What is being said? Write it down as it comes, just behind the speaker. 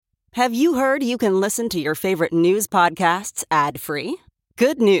Have you heard you can listen to your favorite news podcasts ad-free?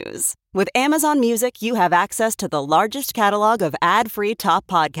 Good news. With Amazon Music, you have access to the largest catalog of ad-free top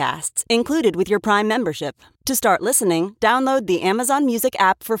podcasts included with your Prime membership. To start listening, download the Amazon Music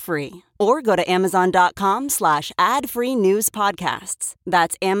app for free or go to amazon.com/ad-free news podcasts.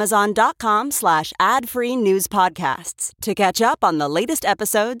 That's amazon.com/ad-free news podcasts to catch up on the latest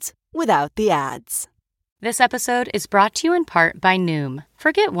episodes without the ads. This episode is brought to you in part by Noom.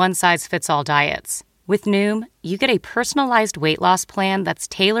 Forget one-size-fits-all diets. With Noom, you get a personalized weight loss plan that's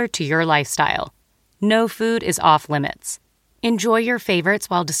tailored to your lifestyle. No food is off-limits. Enjoy your favorites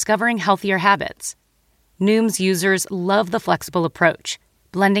while discovering healthier habits. Noom's users love the flexible approach,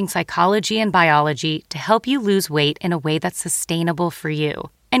 blending psychology and biology to help you lose weight in a way that's sustainable for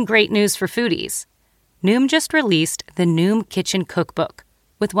you. And great news for foodies. Noom just released the Noom Kitchen Cookbook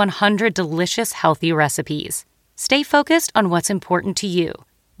with 100 delicious, healthy recipes. Stay focused on what's important to you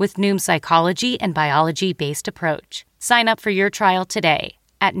with Noom's psychology and biology-based approach. Sign up for your trial today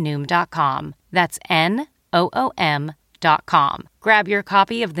at Noom.com. That's Noom.com. Grab your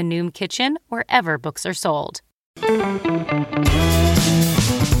copy of the Noom Kitchen wherever books are sold.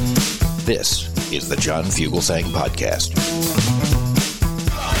 This is the John Fugelsang Podcast.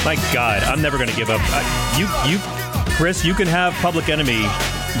 My God, I'm never going to give up. Chris, you can have Public Enemy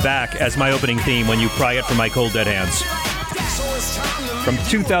back as my opening theme when you pry it from my cold dead hands. From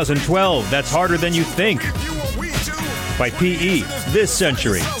 2012, That's Harder Than You Think by P.E. This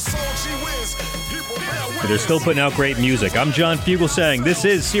century. They're still putting out great music. I'm John Fugelsang. This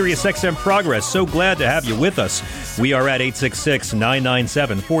is SiriusXM Progress. So glad to have you with us. We are at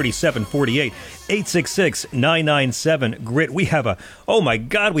 866-997-4748. 866-997-GRIT. We have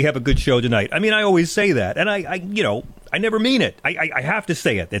a good show tonight. I mean, I always say that. And I never mean it. I have to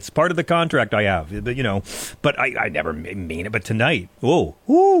say it. It's part of the contract I have, but I never mean it. But tonight,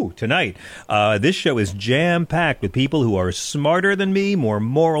 tonight, this show is jam-packed with people who are smarter than me, more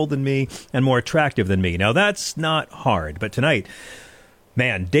moral than me, and more attractive than me. Now, that's not hard. But tonight,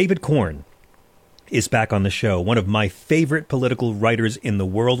 man, David Corn is back on the show. One of my favorite political writers in the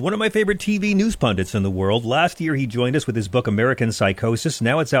world. One of my favorite TV news pundits in the world. Last year, he joined us with his book, American Psychosis.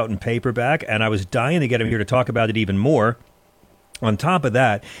 Now it's out in paperback, and I was dying to get him here to talk about it even more. On top of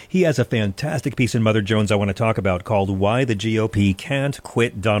that, he has a fantastic piece in Mother Jones I want to talk about called Why the GOP Can't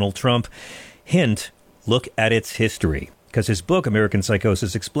Quit Donald Trump. Hint, look at its history. Because his book, American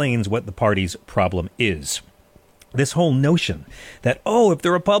Psychosis, explains what the party's problem is. This whole notion that, if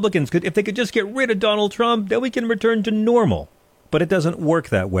the Republicans if they could just get rid of Donald Trump, then we can return to normal. But it doesn't work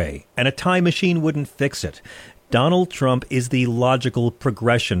that way, and a time machine wouldn't fix it. Donald Trump is the logical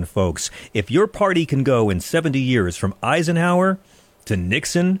progression, folks. If your party can go in 70 years from Eisenhower to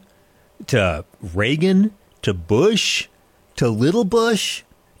Nixon to Reagan to Bush to Little Bush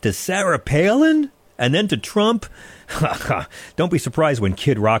to Sarah Palin and then to Trump, don't be surprised when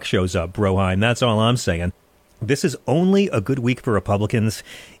Kid Rock shows up, Broheim. That's all I'm saying. This is only a good week for Republicans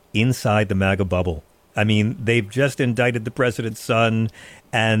inside the MAGA bubble. I mean, they've just indicted the president's son,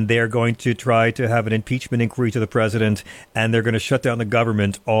 and they're going to try to have an impeachment inquiry to the president, and they're going to shut down the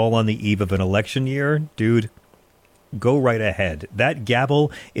government all on the eve of an election year. Dude, go right ahead. That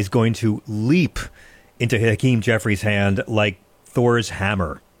gavel is going to leap into Hakeem Jeffries' hand like Thor's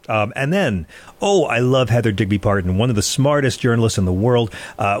hammer. And then, I love Heather Digby Parton, one of the smartest journalists in the world.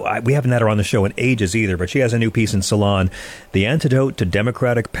 We haven't had her on the show in ages either, but she has a new piece in Salon, The Antidote to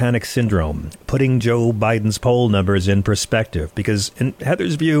Democratic Panic Syndrome, putting Joe Biden's poll numbers in perspective. Because in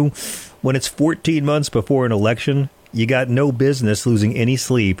Heather's view, when it's 14 months before an election, you got no business losing any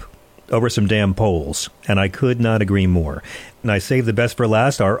sleep over some damn polls. And I could not agree more. And I saved the best for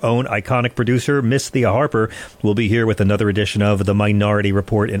last. Our own iconic producer, Miss Thea Harper, will be here with another edition of The Minority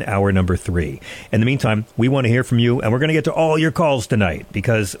Report in hour number 3. In the meantime, we want to hear from you, and we're going to get to all your calls tonight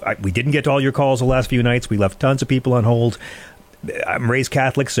because we didn't get to all your calls the last few nights. We left tons of people on hold. I'm raised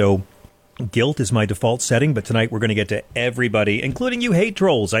Catholic, so guilt is my default setting, but tonight we're going to get to everybody, including you hate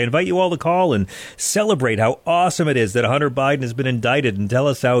trolls. I invite you all to call and celebrate how awesome it is that Hunter Biden has been indicted and tell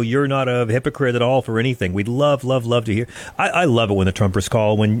us how you're not a hypocrite at all for anything. We'd love to hear. I love it when the Trumpers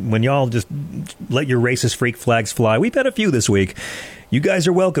call, when y'all just let your racist freak flags fly. We've had a few this week. You guys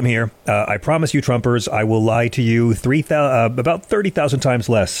are welcome here. I promise you, Trumpers, I will lie to you about 30,000 times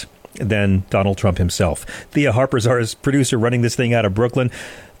less than Donald Trump himself. Thea Harper's our producer running this thing out of Brooklyn.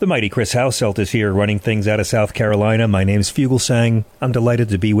 The mighty Chris Houselt is here running things out of South Carolina. My name's Fugelsang. I'm delighted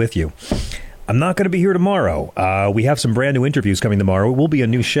to be with you. I'm not going to be here tomorrow. We have some brand new interviews coming tomorrow. It will be a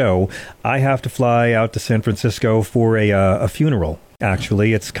new show. I have to fly out to San Francisco for a funeral,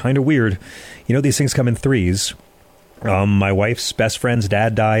 actually. It's kind of weird. You know, these things come in threes. My wife's best friend's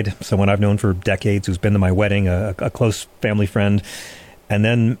dad died, someone I've known for decades who's been to my wedding, a close family friend. And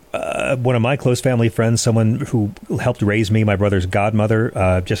then one of my close family friends, someone who helped raise me, my brother's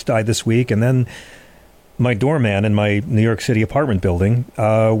godmother, just died this week. And then my doorman in my New York City apartment building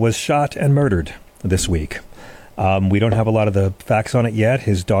was shot and murdered this week. We don't have a lot of the facts on it yet.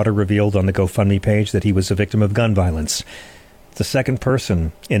 His daughter revealed on the GoFundMe page that he was a victim of gun violence. It's the second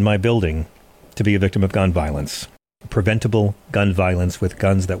person in my building to be a victim of gun violence. Preventable gun violence with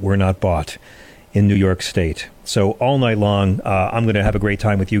guns that were not bought in New York State. So all night long, I'm going to have a great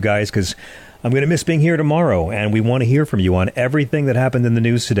time with you guys because I'm going to miss being here tomorrow. And we want to hear from you on everything that happened in the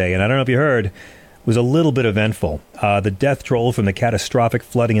news today. And I don't know if you heard, it was a little bit eventful. The death toll from the catastrophic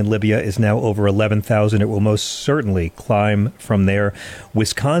flooding in Libya is now over 11,000. It will most certainly climb from there.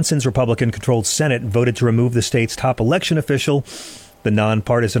 Wisconsin's Republican-controlled Senate voted to remove the state's top election official, the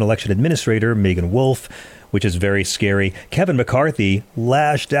nonpartisan election administrator, Megan Wolfe, which is very scary. Kevin McCarthy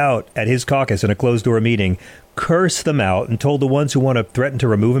lashed out at his caucus in a closed-door meeting, cursed them out, and told the ones who want to threaten to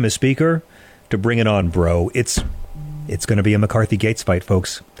remove him as speaker to bring it on, bro. It's going to be a McCarthy Gates fight,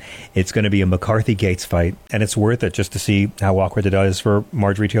 folks. It's going to be a McCarthy Gates fight, and it's worth it just to see how awkward it is for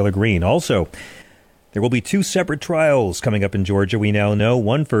Marjorie Taylor Greene. Also, there will be 2 separate trials coming up in Georgia, we now know.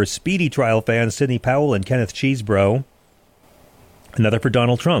 One for speedy trial fans Sidney Powell and Kenneth Cheesebro. Another for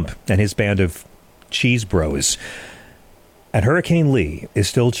Donald Trump and his band of Cheese Bros. And Hurricane Lee is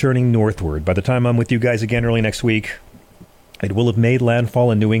still churning northward. By the time I'm with you guys again early next week, it will have made landfall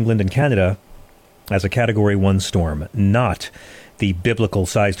in New England and Canada as a Category 1 storm, not the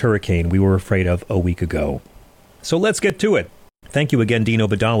biblical-sized hurricane we were afraid of a week ago. So let's get to it. Thank you again, Dino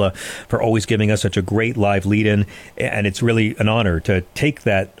Badala, for always giving us such a great live lead-in. And it's really an honor to take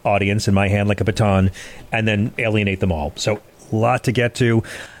that audience in my hand like a baton and then alienate them all. So a lot to get to.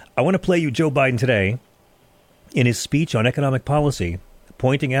 I want to play you Joe Biden today in his speech on economic policy,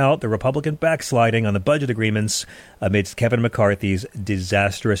 pointing out the Republican backsliding on the budget agreements amidst Kevin McCarthy's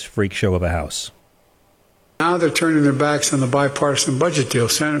disastrous freak show of a House. Now they're turning their backs on the bipartisan budget deal.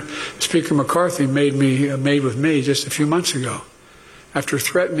 Speaker McCarthy made with me just a few months ago, after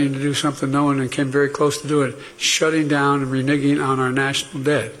threatening to do something no one came very close to do it, shutting down and reneging on our national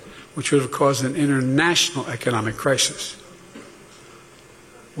debt, which would have caused an international economic crisis.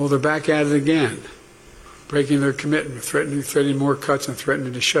 Well, they're back at it again, breaking their commitment, threatening more cuts and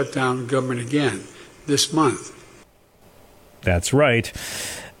threatening to shut down the government again this month. That's right.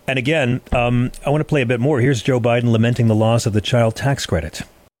 And again, I want to play a bit more. Here's Joe Biden lamenting the loss of the child tax credit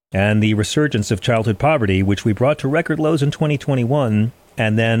and the resurgence of childhood poverty, which we brought to record lows in 2021.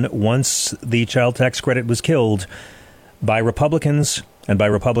 And then once the child tax credit was killed by Republicans, and by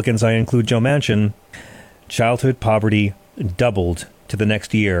Republicans I include Joe Manchin, childhood poverty doubled to the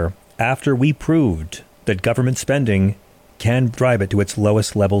next year after we proved that government spending can drive it to its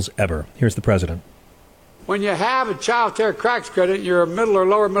lowest levels ever. Here's the president. When you have a child tax credit, you're a middle or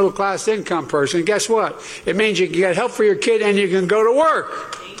lower middle class income person. Guess what? It means you can get help for your kid and you can go to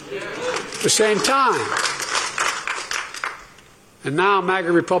work at the same time. And now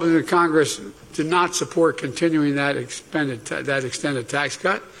MAGA Republicans in Congress do not support continuing that extended tax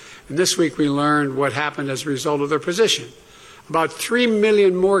cut. And this week we learned what happened as a result of their position. About 3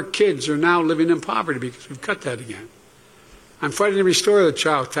 million more kids are now living in poverty because we've cut that again. I'm fighting to restore the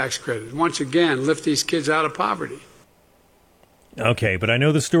child tax credit and once again lift these kids out of poverty. Okay, but I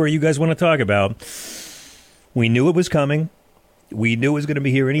know the story you guys want to talk about. We knew it was coming. We knew it was going to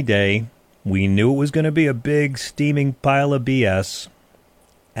be here any day. We knew it was going to be a big, steaming pile of BS.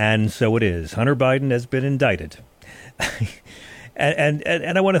 And so it is. Hunter Biden has been indicted.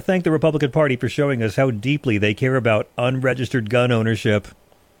 And I want to thank the Republican Party for showing us how deeply they care about unregistered gun ownership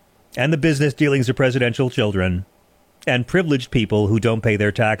and the business dealings of presidential children and privileged people who don't pay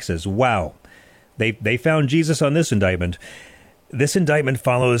their taxes. Wow. They found Jesus on this indictment. This indictment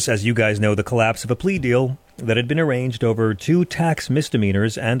follows, as you guys know, the collapse of a plea deal that had been arranged over 2 tax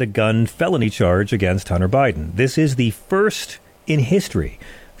misdemeanors and a gun felony charge against Hunter Biden. This is the first in history,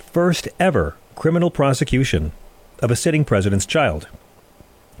 first ever criminal prosecution of a sitting president's child.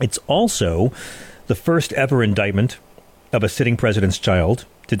 It's also the first ever indictment of a sitting president's child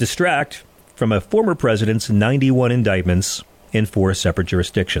to distract from a former president's 91 indictments in 4 separate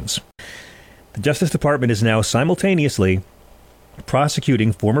jurisdictions. The Justice Department is now simultaneously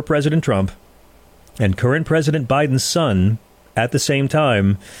prosecuting former President Trump and current President Biden's son at the same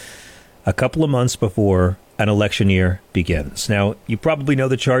time, a couple of months before an election year begins. Now, you probably know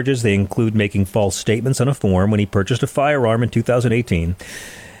the charges. They include making false statements on a form when he purchased a firearm in 2018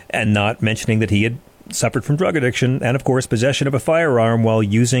 and not mentioning that he had suffered from drug addiction, and, of course, possession of a firearm while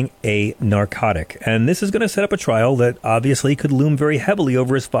using a narcotic. And this is going to set up a trial that obviously could loom very heavily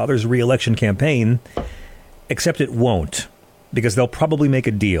over his father's re-election campaign, except it won't, because they'll probably make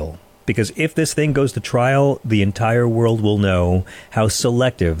a deal. Because if this thing goes to trial, the entire world will know how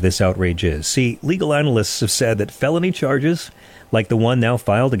selective this outrage is. See, legal analysts have said that felony charges, like the one now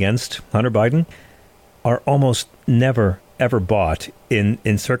filed against Hunter Biden, are almost never ever bought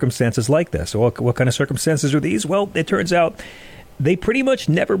in circumstances like this. What kind of circumstances are these? Well, it turns out they pretty much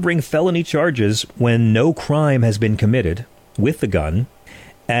never bring felony charges when no crime has been committed with the gun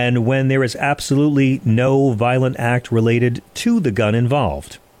and when there is absolutely no violent act related to the gun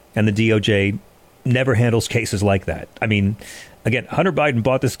involved. And the DOJ never handles cases like that. I mean, again, Hunter Biden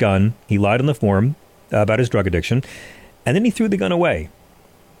bought this gun. He lied on the form about his drug addiction, and then he threw the gun away.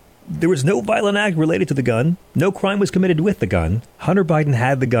 There was no violent act related to the gun. No crime was committed with the gun. Hunter Biden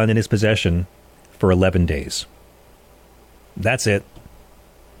had the gun in his possession for 11 days. That's it.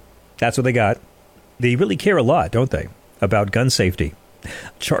 That's what they got. They really care a lot, don't they, about gun safety.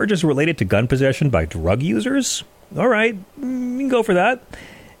 Charges related to gun possession by drug users? All right, you can go for that.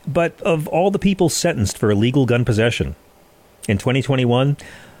 But of all the people sentenced for illegal gun possession in 2021,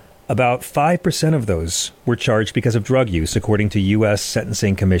 about 5% of those were charged because of drug use, according to U.S.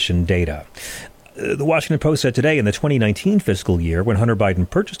 Sentencing Commission data. The Washington Post said today in the 2019 fiscal year, when Hunter Biden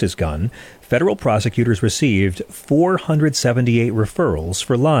purchased his gun, federal prosecutors received 478 referrals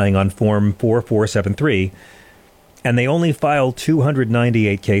for lying on Form 4473, and they only filed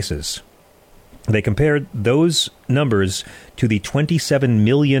 298 cases. They compared those numbers to the 27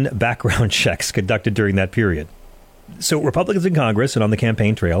 million background checks conducted during that period. So Republicans in Congress and on the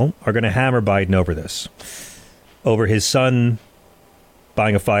campaign trail are going to hammer Biden over this, over his son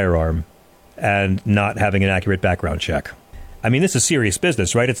buying a firearm and not having an accurate background check. I mean, this is serious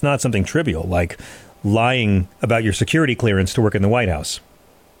business, right? It's not something trivial like lying about your security clearance to work in the White House.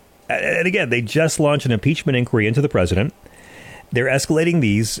 And again, they just launched an impeachment inquiry into the president. They're escalating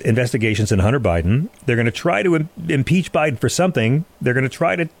these investigations in Hunter Biden. They're going to try to impeach Biden for something. They're going to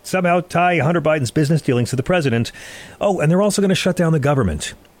try to somehow tie Hunter Biden's business dealings to the president. Oh, and they're also going to shut down the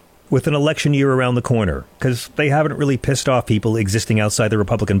government with an election year around the corner because they haven't really pissed off people existing outside the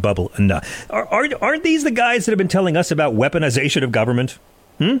Republican bubble enough. Aren't these the guys that have been telling us about weaponization of government?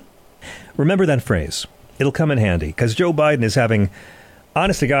 Remember that phrase. It'll come in handy because Joe Biden is having...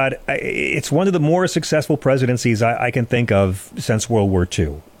 Honest to God, it's one of the more successful presidencies I can think of since World War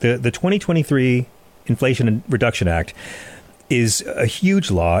II. The 2023 Inflation Reduction Act is a huge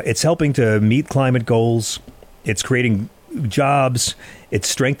law. It's helping to meet climate goals. It's creating jobs. It's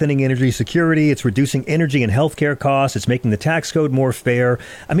strengthening energy security. It's reducing energy and healthcare costs. It's making the tax code more fair.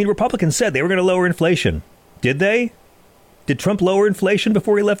 I mean, Republicans said they were going to lower inflation. Did they? Did Trump lower inflation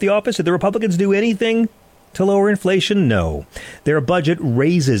before he left the office? Did the Republicans do anything to lower inflation? No. Their budget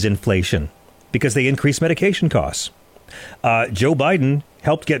raises inflation because they increase medication costs. Joe Biden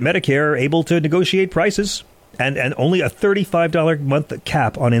helped get Medicare able to negotiate prices and only a $35 a month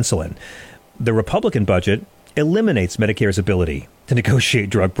cap on insulin. The Republican budget eliminates Medicare's ability to negotiate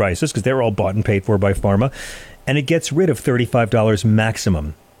drug prices because they're all bought and paid for by pharma, and it gets rid of $35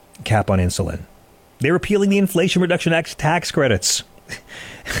 maximum cap on insulin. They're repealing the Inflation Reduction Act's tax credits.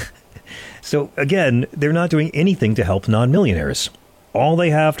 So, again, they're not doing anything to help non-millionaires. All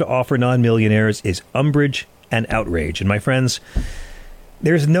they have to offer non-millionaires is umbrage and outrage. And, my friends,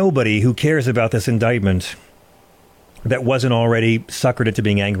 there's nobody who cares about this indictment that wasn't already suckered into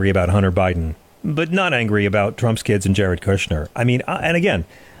being angry about Hunter Biden, but not angry about Trump's kids and Jared Kushner. I mean, and again,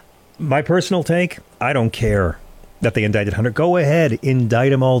 my personal take, I don't care that they indicted Hunter. Go ahead,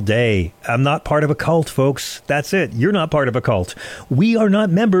 indict him all day. I'm not part of a cult, folks. That's it. You're not part of a cult. We are not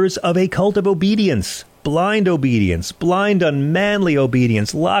members of a cult of obedience. Blind obedience. Blind, unmanly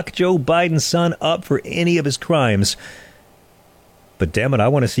obedience. Lock Joe Biden's son up for any of his crimes. But damn it, I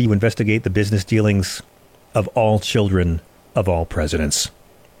want to see you investigate the business dealings of all children of all presidents.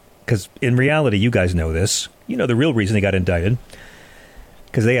 Because in reality, you guys know this. You know the real reason they got indicted.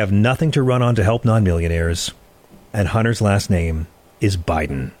 Because they have nothing to run on to help non-millionaires. And Hunter's last name is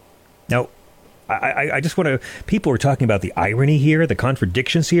Biden. Now, I just want to... People are talking about the irony here, the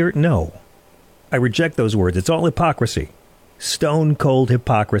contradictions here. No. I reject those words. It's all hypocrisy. Stone cold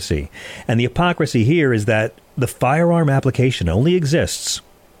hypocrisy. And the hypocrisy here is that the firearm application only exists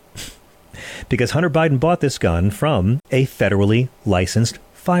because Hunter Biden bought this gun from a federally licensed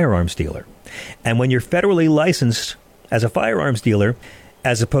firearms dealer. And when you're federally licensed as a firearms dealer,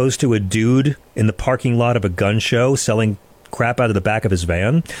 as opposed to a dude in the parking lot of a gun show selling crap out of the back of his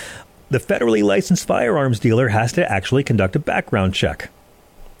van, the federally licensed firearms dealer has to actually conduct a background check.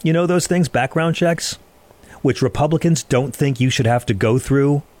 You know those things, background checks, which Republicans don't think you should have to go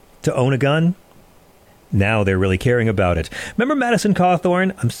through to own a gun? Now they're really caring about it. Remember Madison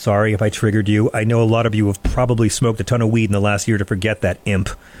Cawthorn? I'm sorry if I triggered you. I know a lot of you have probably smoked a ton of weed in the last year to forget that imp.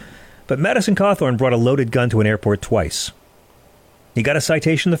 But Madison Cawthorn brought a loaded gun to an airport twice. He got a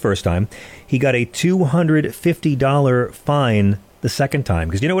citation the first time. He got a $250 fine the second time.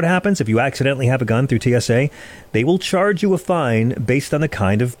 Because you know what happens if you accidentally have a gun through TSA? They will charge you a fine based on the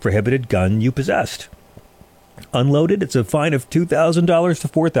kind of prohibited gun you possessed. Unloaded, it's a fine of $2,000 to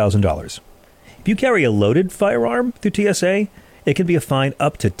 $4,000. If you carry a loaded firearm through TSA, it can be a fine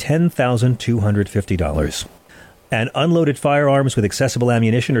up to $10,250. And unloaded firearms with accessible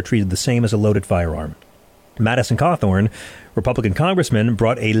ammunition are treated the same as a loaded firearm. Madison Cawthorn, Republican congressman,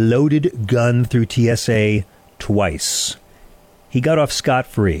 brought a loaded gun through TSA twice. He got off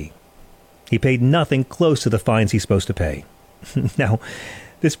scot-free. He paid nothing close to the fines he's supposed to pay. Now,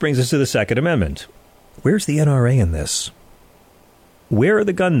 this brings us to the Second Amendment. Where's the NRA in this? Where are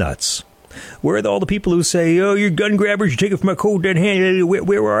the gun nuts? Where are all the people who say, oh, you're gun grabbers, you take it from my cold dead hand?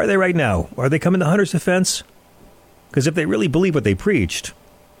 Where are they right now? Are they coming to Hunter's defense? Because if they really believe what they preached,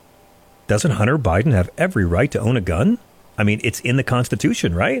 doesn't Hunter Biden have every right to own a gun? I mean, it's in the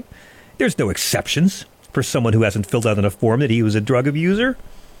Constitution, right? There's no exceptions for someone who hasn't filled out enough form that he was a drug abuser.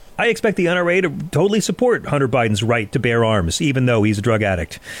 I expect the NRA to totally support Hunter Biden's right to bear arms, even though he's a drug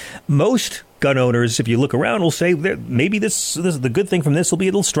addict. Most gun owners, if you look around, will say maybe this the good thing from this will be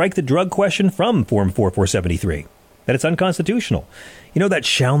it'll strike the drug question from Form 4473, that it's unconstitutional. You know that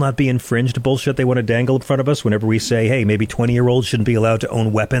shall not be infringed bullshit they want to dangle in front of us whenever we say, hey, maybe 20-year-olds shouldn't be allowed to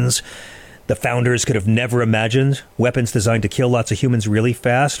own weapons. The founders could have never imagined weapons designed to kill lots of humans really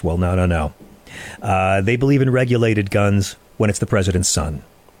fast. Well, no. They believe in regulated guns when it's the president's son.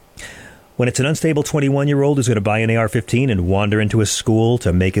 When it's an unstable 21-year-old who's going to buy an AR-15 and wander into a school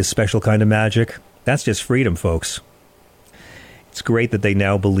to make his special kind of magic, that's just freedom, folks. It's great that they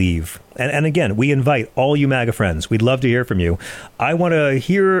now believe. And again, we invite all you MAGA friends. We'd love to hear from you. I want to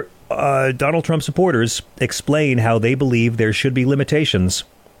hear Donald Trump supporters explain how they believe there should be limitations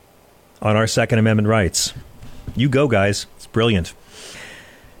on our Second Amendment rights. You go, guys. It's brilliant.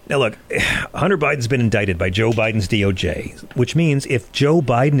 Now, look, Hunter Biden's been indicted by Joe Biden's DOJ, which means if Joe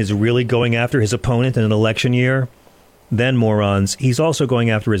Biden is really going after his opponent in an election year, then, morons, he's also going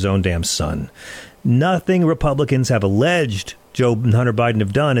after his own damn son. Nothing Republicans have alleged Joe and Hunter Biden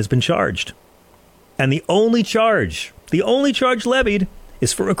have done has been charged. And the only charge levied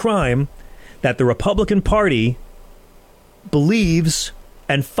is for a crime that the Republican Party believes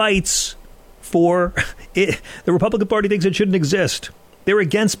and fights for. The Republican Party thinks it shouldn't exist. They're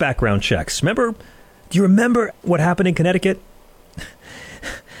against background checks. Do you remember what happened in Connecticut?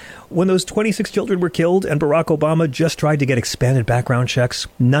 When those 26 children were killed and Barack Obama just tried to get expanded background checks,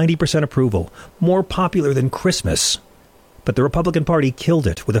 90% approval, more popular than Christmas. But the Republican Party killed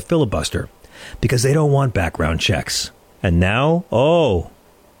it with a filibuster because they don't want background checks. And now,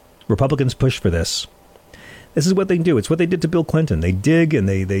 Republicans push for this. This is what they do. It's what they did to Bill Clinton. They dig and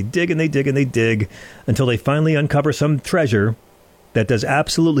they dig and they dig and they dig until they finally uncover some treasure that does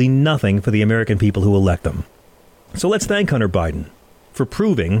absolutely nothing for the American people who elect them. So let's thank Hunter Biden for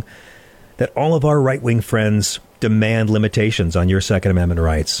proving that all of our right-wing friends demand limitations on your Second Amendment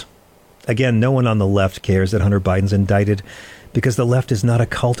rights. Again, no one on the left cares that Hunter Biden's indicted because the left is not a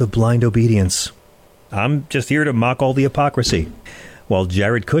cult of blind obedience. I'm just here to mock all the hypocrisy, while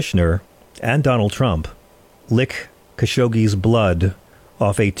Jared Kushner and Donald Trump lick Khashoggi's blood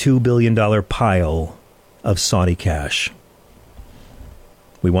off a $2 billion pile of Saudi cash.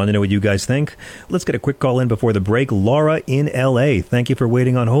 We want to know what you guys think. Let's get a quick call in before the break. Laura in L.A., thank you for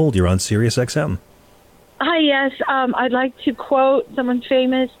waiting on hold. You're on Sirius XM. Hi, yes. I'd like to quote someone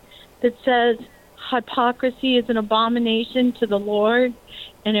famous that says, hypocrisy is an abomination to the Lord.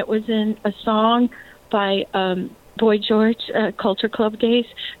 And it was in a song by Boy George, Culture Club Days,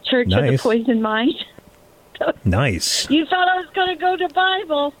 Church of the Poison Mind. Nice. You thought I was going to go to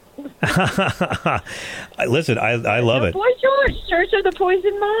Bible. Listen, I love it. Boy George, Church of the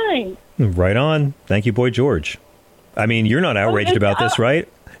Poison Mind. Right on. Thank you, Boy George. I mean, you're not outraged about this, right?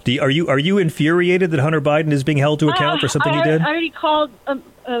 Are you infuriated that Hunter Biden is being held to account for something he did? I already called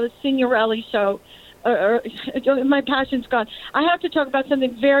a Signorelli show. My passion's gone. I have to talk about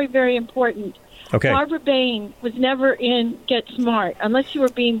something very, very important. Okay. Barbara Bain was never in Get Smart, unless you were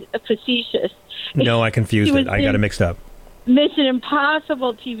being facetious. No, I confused it. I got it mixed up. Mission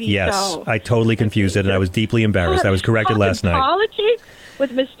Impossible TV show. Yes, I totally confused it, and I was deeply embarrassed. I was corrected last night. Politics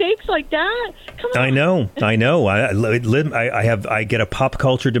with mistakes like that? Come on. I know. I get a pop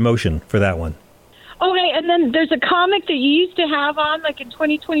culture demotion for that one. Okay, Okay, and then there's a comic that you used to have on, like in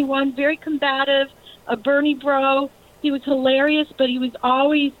 2021, very combative, a Bernie bro. He was hilarious, but he was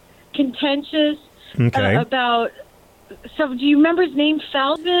always contentious about... So do you remember his name,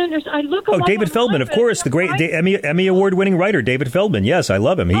 Feldman? I look him up David Feldman, of course, the great Emmy award-winning writer, David Feldman. Yes, I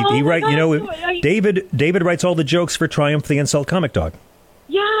love him. He writes, David writes all the jokes for Triumph the Insult Comic Dog.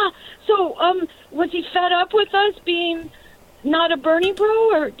 Yeah. So was he fed up with us being not a Bernie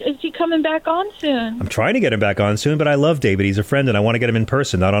bro, or is he coming back on soon? I'm trying to get him back on soon, but I love David. He's a friend, and I want to get him in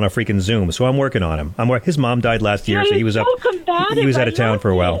person, not on a freaking Zoom. So I'm working on him. His mom died last year, so he was combative. He was out of town for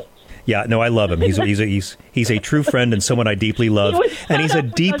a while. Yeah, no, I love him. He's a true friend and someone I deeply love, and he's a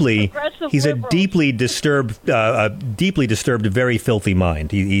deeply disturbed, very filthy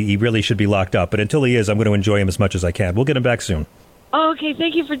mind. He really should be locked up. But until he is, I'm going to enjoy him as much as I can. We'll get him back soon. Oh, okay,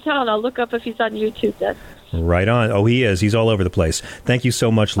 thank you for telling. I'll look up if he's on YouTube then. Right on. Oh, he is. He's all over the place. Thank you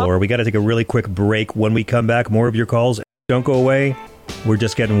so much, Laura. We got to take a really quick break. When we come back, more of your calls. Don't go away. We're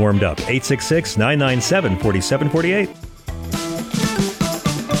just getting warmed up. 866-997-4748.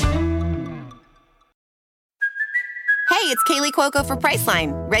 Hey, it's Kaylee Cuoco for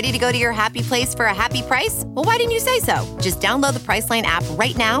Priceline. Ready to go to your happy place for a happy price? Well, why didn't you say so? Just download the Priceline app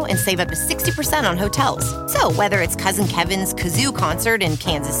right now and save up to 60% on hotels. So whether it's Cousin Kevin's Kazoo Concert in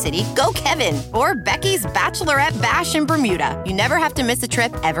Kansas City, go Kevin, or Becky's Bachelorette Bash in Bermuda, you never have to miss a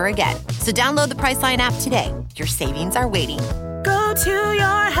trip ever again. So download the Priceline app today. Your savings are waiting. Go to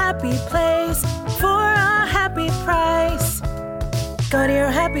your happy place for a happy price. Go to your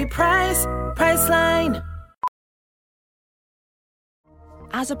happy price, Priceline.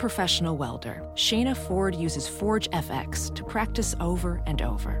 As a professional welder, Shayna Ford uses Forge FX to practice over and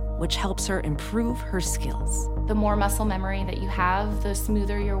over, which helps her improve her skills. The more muscle memory that you have, the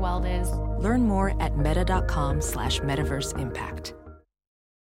smoother your weld is. Learn more at meta.com/metaverse impact.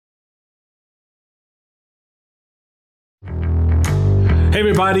 Hey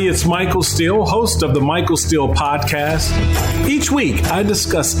everybody, it's Michael Steele, host of the Michael Steele Podcast. Each week, I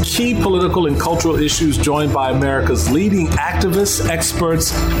discuss key political and cultural issues joined by America's leading activists,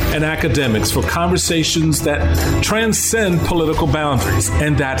 experts, and academics for conversations that transcend political boundaries.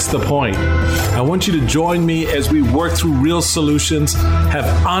 And that's the point. I want you to join me as we work through real solutions, have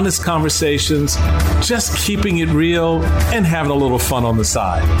honest conversations, just keeping it real and having a little fun on the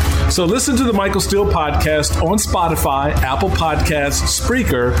side. So listen to the Michael Steele Podcast on Spotify, Apple Podcasts,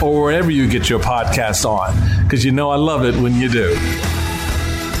 Spreaker, or wherever you get your podcasts on, because you know I love it when you do.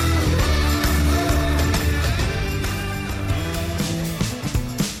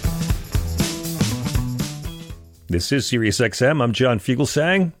 This is SiriusXM. I'm John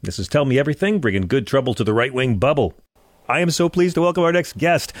Fugelsang. This is Tell Me Everything, bringing good trouble to the right-wing bubble. I am so pleased to welcome our next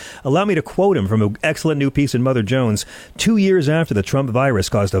guest. Allow me to quote him from an excellent new piece in Mother Jones. 2 years after the Trump virus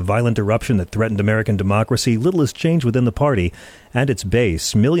caused a violent eruption that threatened American democracy, little has changed within the party and its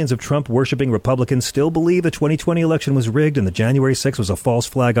base. Millions of Trump-worshipping Republicans still believe the 2020 election was rigged and the January 6th was a false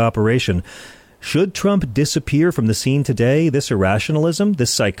flag operation. Should Trump disappear from the scene today, this irrationalism,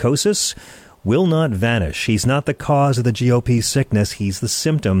 this psychosis will not vanish. He's not the cause of the GOP's sickness. He's the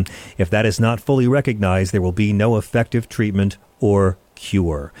symptom. If that is not fully recognized, there will be no effective treatment or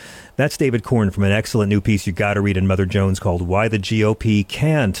cure. That's David Corn from an excellent new piece you got to read in Mother Jones called Why the GOP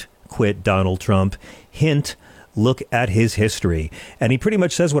Can't Quit Donald Trump. Hint, look at his history. And he pretty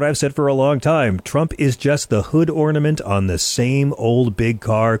much says what I've said for a long time. Trump is just the hood ornament on the same old big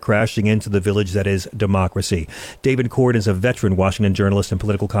car crashing into the village that is democracy. David Corn is a veteran Washington journalist and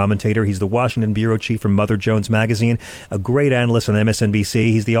political commentator. He's the Washington bureau chief from Mother Jones magazine, a great analyst on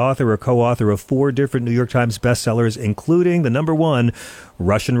MSNBC. He's the author or co-author of 4 different New York Times bestsellers, including the #1,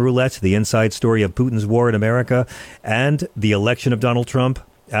 Russian Roulette, the inside story of Putin's war in America, and the election of Donald Trump.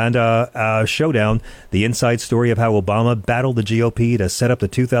 And Showdown, the inside story of how Obama battled the GOP to set up the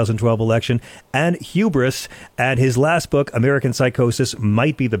 2012 election, and Hubris, and his last book, American Psychosis,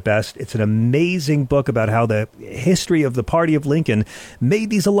 might be the best. It's an amazing book about how the history of the party of Lincoln made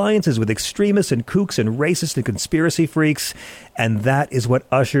these alliances with extremists and kooks and racists and conspiracy freaks, and that is what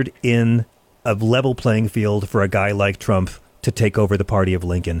ushered in a level playing field for a guy like Trump to take over the party of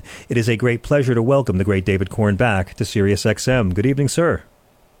Lincoln. It is a great pleasure to welcome the great David Corn back to SiriusXM. Good evening, sir.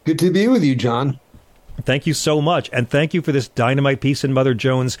 Good to be with you, John. Thank you so much. And thank you for this dynamite piece in Mother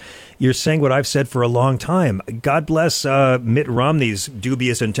Jones. You're saying what I've said for a long time. God bless Mitt Romney's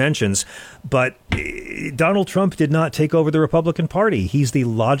dubious intentions. But Donald Trump did not take over the Republican Party. He's the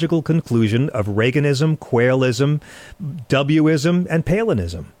logical conclusion of Reaganism, Quaylism, W'ism, and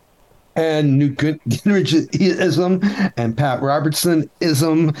Palinism. and Newt Gingrichism and Pat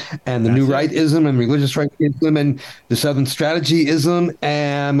Robertson-ism and the New That's it. Right-ism and religious right-ism and the Southern Strategy-ism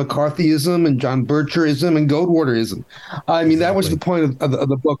and McCarthyism and John Bircher-ism and Goldwater-ism. I mean, that was the Exactly. point of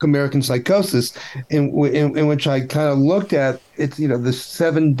the book American Psychosis, in which I kind of looked at it's the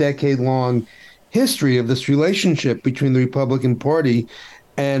 7 decade long history of this relationship between the Republican Party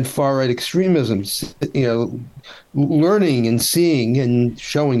and far right extremism, learning and seeing and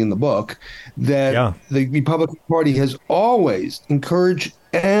showing in the book that Yeah. the Republican Party has always encouraged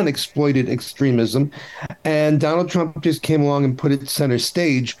and exploited extremism. And Donald Trump just came along and put it center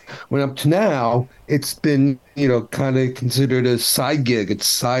stage when up to now it's been, kind of considered a side gig, it's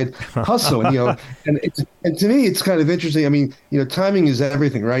side hustle. And to me, it's kind of interesting. I mean, timing is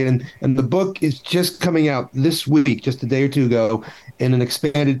everything, right? And the book is just coming out this week, just a day or two ago, in an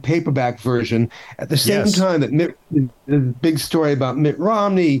expanded paperback version at the same Yes. time that the big story about Mitt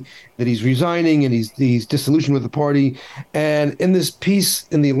Romney, that he's resigning and he's disillusioned with the party. And in this piece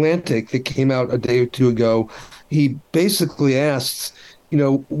in the Atlantic that came out a day or two ago, he basically asks,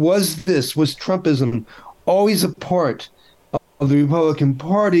 was Trumpism always a part of the Republican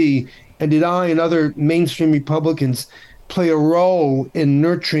Party? And did I and other mainstream Republicans play a role in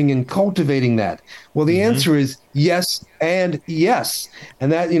nurturing and cultivating that? Well, the answer is yes and yes.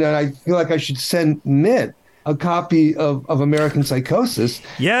 And that, I feel like I should send Mitt a copy of American Psychosis.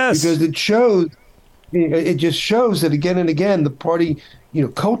 Yes. Because it just shows that again and again, the party,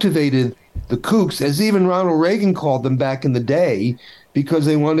 cultivated the kooks, as even Ronald Reagan called them back in the day, because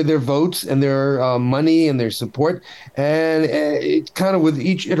they wanted their votes and their money and their support. And it kind of with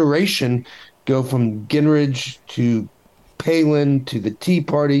each iteration go from Gingrich to Palin to the Tea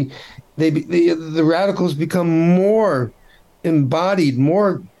Party, the radicals become more embodied,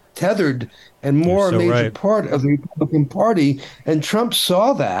 more tethered, and more so a major right. part of the Republican Party. And Trump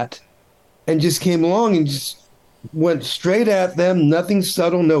saw that and just came along and just went straight at them, nothing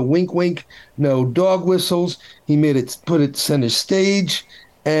subtle, no wink wink, no dog whistles. He put it center stage.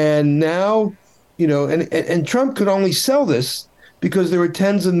 And now, and Trump could only sell this because there were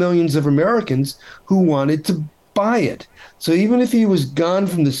tens of millions of Americans who wanted to buy it. So even if he was gone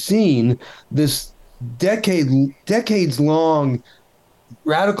from the scene, this decades long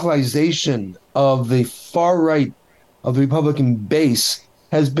radicalization of the far right of the Republican base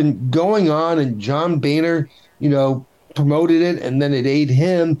has been going on, and John Boehner, promoted it, and then it ate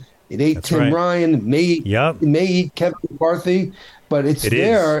him. It ate That's Tim right. Ryan. It may eat Kevin McCarthy, but it's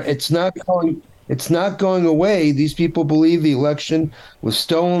there. It's not going. It's not going away. These people believe the election was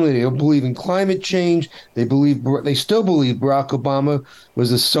stolen. They don't believe in climate change. They still believe Barack Obama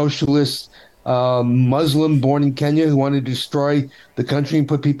was a socialist Muslim born in Kenya who wanted to destroy the country and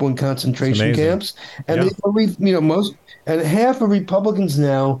put people in concentration camps. And they believe, and half of Republicans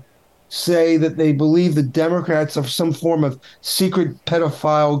now say that they believe the Democrats are some form of secret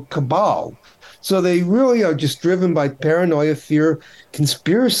pedophile cabal. So they really are just driven by paranoia, fear,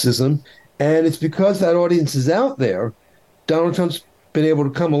 conspiracism. And it's because that audience is out there, Donald Trump's been able to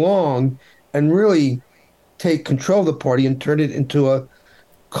come along and really take control of the party and turn it into a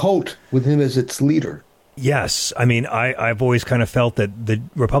cult with him as its leader. Yes. I mean, I've always kind of felt that the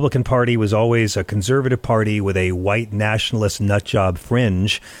Republican Party was always a conservative party with a white nationalist nutjob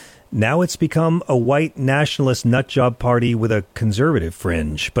fringe. Now it's become a white nationalist nutjob party with a conservative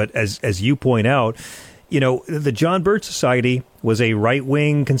fringe. But as you point out, the John Birch Society was a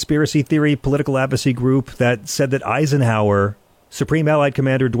right-wing conspiracy theory political advocacy group that said that Eisenhower, Supreme Allied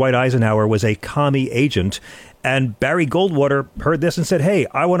Commander Dwight Eisenhower, was a commie agent. And Barry Goldwater heard this and said, hey,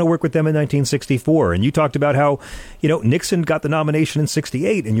 I want to work with them in 1964. And you talked about how, Nixon got the nomination in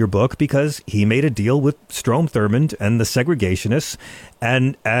 68 in your book because he made a deal with Strom Thurmond and the segregationists.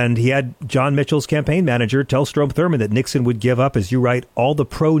 And he had John Mitchell's campaign manager tell Strom Thurmond that Nixon would give up, as you write, all the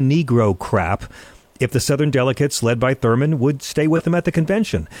pro-Negro crap if the Southern delegates led by Thurmond would stay with him at the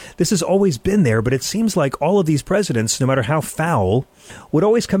convention. This has always been there, but it seems like all of these presidents, no matter how foul, would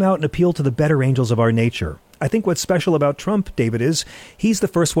always come out and appeal to the better angels of our nature. I think what's special about Trump, David, is he's the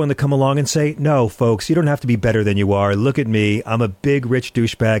first one to come along and say, no, folks, you don't have to be better than you are. Look at me. I'm a big, rich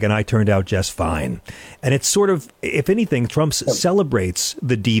douchebag, and I turned out just fine. And it's sort of, if anything, Trump celebrates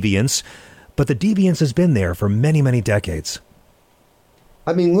the deviance, but the deviance has been there for many, many decades.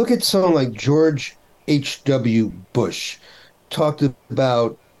 I mean, look at someone like George H.W. Bush talked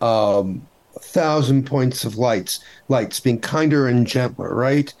about 1,000 points of lights being kinder and gentler,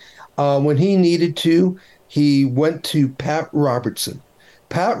 right? When he needed to, he went to Pat Robertson.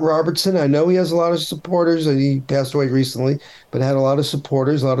 Pat Robertson, I know he has a lot of supporters, and he passed away recently, but had a lot of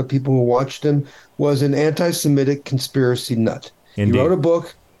supporters, a lot of people who watched him, was an anti-Semitic conspiracy nut. Indeed. He wrote a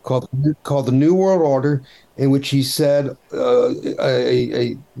book called the New World Order, in which he said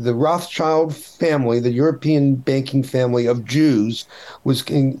the Rothschild family, the European banking family of Jews, was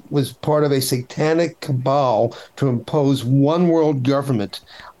part of a satanic cabal to impose one world government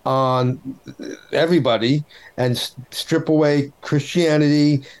on everybody and strip away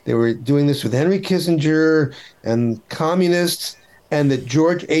Christianity. They were doing this with Henry Kissinger and communists, and that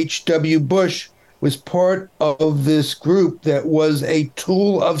George H.W. Bush was part of this group that was a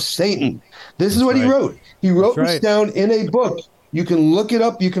tool of Satan. This is what he wrote. He wrote this down in a book. You can look it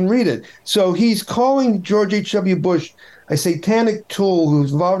up. You can read it. So he's calling George H.W. Bush a satanic tool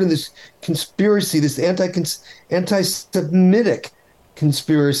who's involved in this conspiracy, this anti-Semitic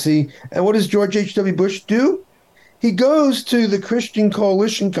conspiracy. And what does George H.W. Bush do? He goes to the Christian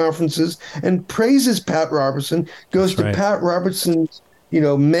Coalition conferences and praises Pat Robertson, goes to Pat Robertson's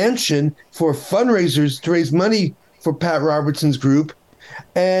mansion for fundraisers to raise money for Pat Robertson's group.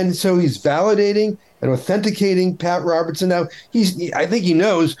 And so he's validating and authenticating Pat Robertson. Now, I think he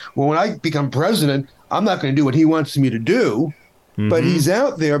knows, well, when I become president, I'm not going to do what he wants me to do. Mm-hmm. But he's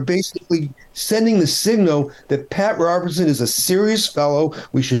out there basically sending the signal that Pat Robertson is a serious fellow.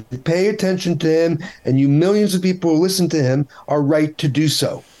 We should pay attention to him. And you millions of people who listen to him are right to do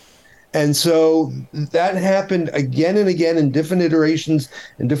so. And so that happened again and again in different iterations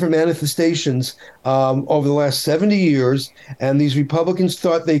and different manifestations over the last 70 years. And these Republicans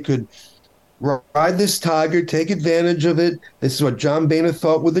thought they could ride this tiger, take advantage of it. This is what John Boehner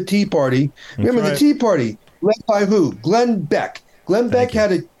thought with the Tea Party. Remember the Tea Party, led by who? Glenn Beck. Glenn Beck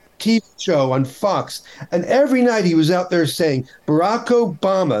had a TV show on Fox. And every night he was out there saying, Barack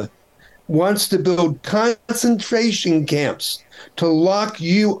Obama wants to build concentration camps to lock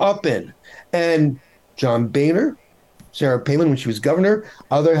you up in. And John Boehner, Sarah Palin, when she was governor,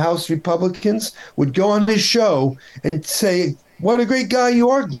 other House Republicans would go on his show and say, what a great guy you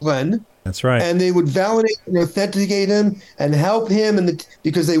are, Glenn. That's right. And they would validate and authenticate him and help him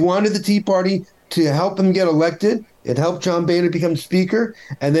because they wanted the Tea Party to help him get elected. It helped John Boehner become speaker,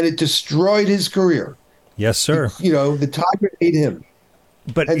 and then it destroyed his career. Yes, sir. The tiger ate him.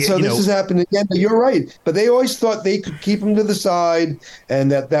 And so this has happened again. But you're right. But they always thought they could keep him to the side,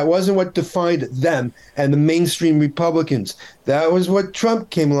 and that wasn't what defined them and the mainstream Republicans. That was what Trump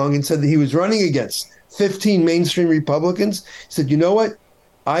came along and said that he was running against 15 mainstream Republicans. He said, you know what?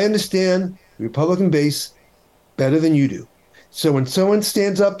 I understand the Republican base better than you do. So when someone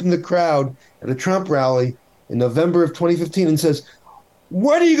stands up in the crowd at a Trump rally in November of 2015 and says,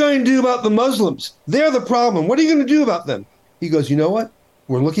 what are you going to do about the Muslims? They're the problem. What are you going to do about them? He goes, you know what?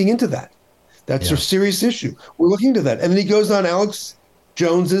 We're looking into that. That's a serious issue. We're looking into that. And then he goes on Alex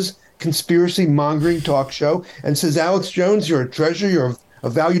Jones's conspiracy mongering talk show and says, Alex Jones, you're a treasure. You're a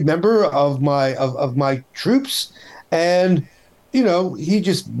valued member of my troops. And, he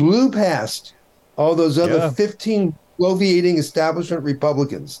just blew past all those other 15 bloviating establishment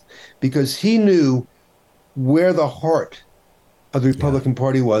Republicans because he knew where the heart of the Republican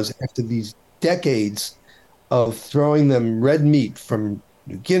Party was after these decades of throwing them red meat from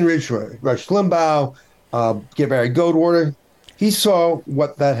Gingrich, Rush Limbaugh, Barry Goldwater. He saw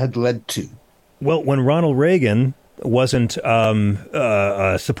what that had led to. Well, when Ronald Reagan wasn't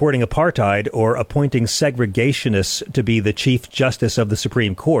supporting apartheid or appointing segregationists to be the Chief Justice of the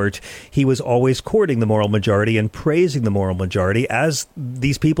Supreme Court, he was always courting the moral majority and praising the moral majority as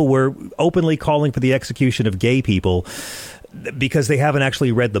these people were openly calling for the execution of gay people because they haven't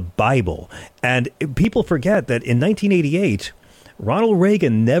actually read the Bible. And people forget that in 1988, Ronald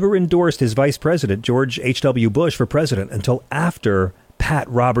Reagan never endorsed his vice president, George H.W. Bush, for president until after Pat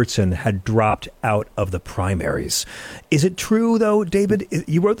Robertson had dropped out of the primaries. Is it true, though, David,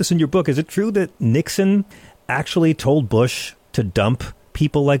 you wrote this in your book, is it true that Nixon actually told Bush to dump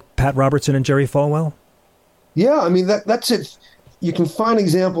people like Pat Robertson and Jerry Falwell? Yeah, I mean, that's it. You can find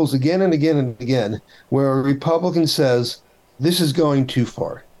examples again and again and again where a Republican says, this is going too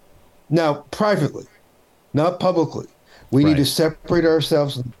far. Now, privately, not publicly. We need to separate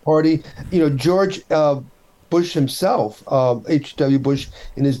ourselves from the party. George Bush himself, H.W. Bush,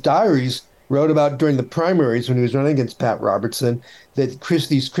 in his diaries, wrote about during the primaries when he was running against Pat Robertson that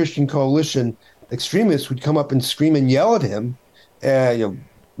these Christian Coalition extremists would come up and scream and yell at him.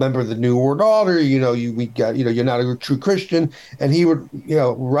 Member of the New World Order, you're not a true Christian. And he would,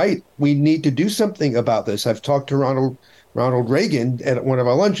 write, we need to do something about this. I've talked to Ronald Reagan at one of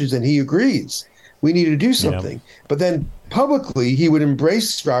our lunches, and he agrees. We need to do something. Yeah. But then publicly, he would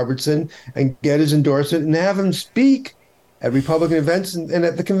embrace Robertson and get his endorsement and have him speak at Republican events and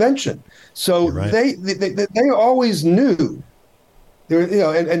at the convention. So they always knew.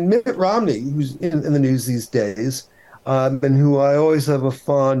 And Mitt Romney, who's in the news these days, and who I always have a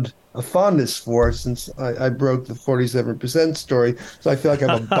fondness for, since I broke the 47% story. So I feel like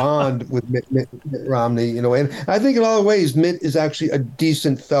I have a bond with Mitt Romney, and I think in a lot of ways, Mitt is actually a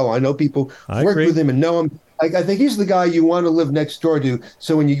decent fellow. I know people work with him and know him. I think he's the guy you want to live next door to.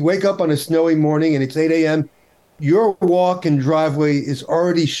 So when you wake up on a snowy morning and it's 8 a.m., your walk and driveway is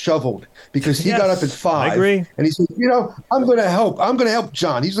already shoveled because he got up at 5. I agree. And he said, I'm going to help. I'm going to help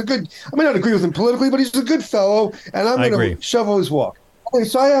John. He's I may not agree with him politically, but he's a good fellow, and I'm going to shovel his walk. Okay,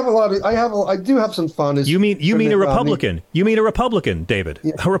 so I do have some fondness. You mean a Republican? You mean a Republican, David?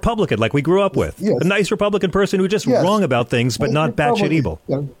 Yeah. A Republican like we grew up with. Yes. A nice Republican person who's just wrong about things, but not batshit evil.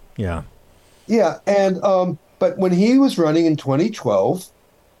 Yeah. Yeah, and but when he was running in 2012,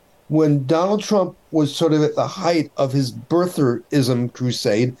 when Donald Trump was sort of at the height of his birtherism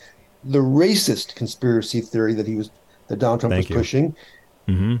crusade, the racist conspiracy theory that Donald Trump was pushing,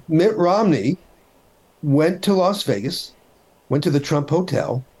 Mitt Romney went to Las Vegas, went to the Trump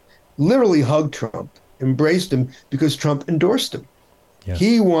Hotel, literally hugged Trump, embraced him because Trump endorsed him. Yes.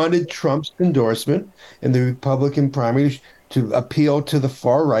 He wanted Trump's endorsement in the Republican primary to appeal to the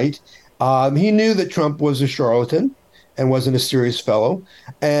far right. He knew that Trump was a charlatan and wasn't a serious fellow,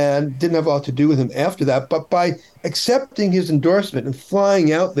 and didn't have a lot to do with him after that. But by accepting his endorsement and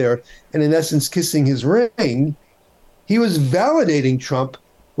flying out there and in essence kissing his ring, he was validating Trump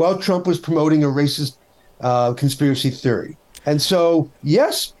while Trump was promoting a racist conspiracy theory. And so,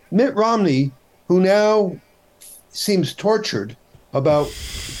 yes, Mitt Romney, who now seems tortured about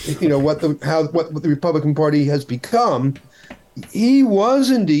what the Republican Party has become, he was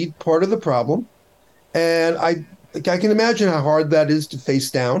indeed part of the problem, and I can imagine how hard that is to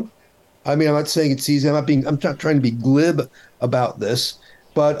face down. I mean, I'm not saying it's easy. I'm not trying to be glib about this,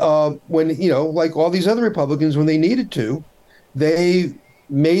 but when like all these other Republicans, when they needed to, they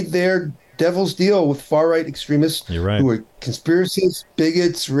made their devil's deal with far right extremists who were conspiracists,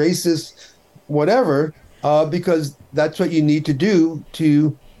 bigots, racists, whatever, because that's what you need to do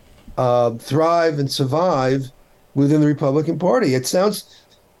to thrive and survive within the Republican Party. It sounds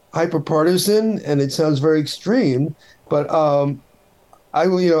hyperpartisan and it sounds very extreme, but I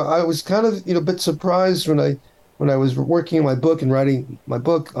was kind of a bit surprised when I was working on my book and writing my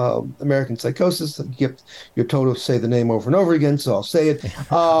book, American Psychosis. You're told to say the name over and over again, so I'll say it.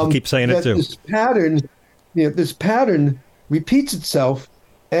 I'll keep saying it too. This pattern repeats itself,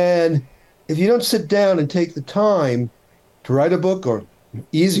 and if you don't sit down and take the time to write a book, or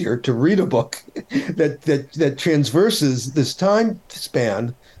easier to read a book that transverses this time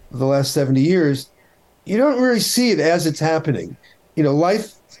span of the last 70 years, you don't really see it as it's happening.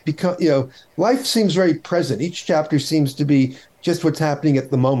 Life seems very present. Each chapter seems to be just what's happening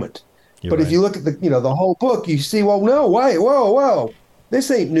at the moment. If you look at the whole book, you see, well, no, why? Whoa. This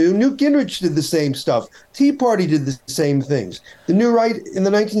ain't new. Newt Gingrich did the same stuff. Tea Party did the same things. The New Right in the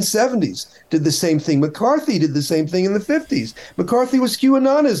 1970s did the same thing. McCarthy did the same thing in the 50s. McCarthy was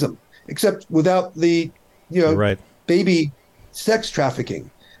QAnonism, except without the, baby sex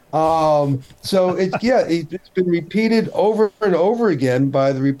trafficking. So it's been repeated over and over again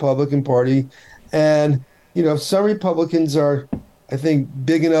by the Republican Party. And, some Republicans are, I think,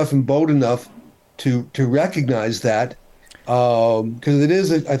 big enough and bold enough to recognize that. Because it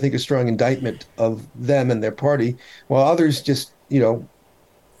is, I think, a strong indictment of them and their party, while others just,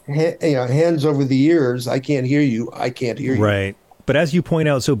 hands over the ears. I can't hear you. I can't hear you. Right. But as you point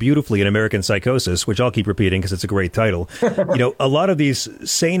out so beautifully in American Psychosis, which I'll keep repeating because it's a great title, a lot of these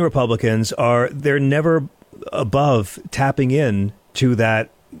sane Republicans they're never above tapping in to that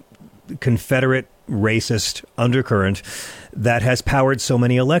Confederate racist undercurrent that has powered so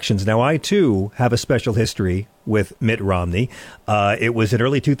many elections. Now, I, too, have a special history with Mitt Romney. It was in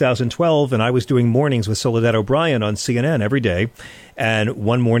early 2012, and I was doing mornings with Soledad O'Brien on CNN every day. And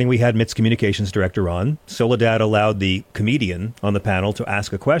one morning we had Mitt's communications director on. Soledad allowed the comedian on the panel to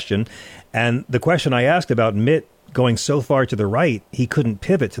ask a question. And the question I asked about Mitt going so far to the right, he couldn't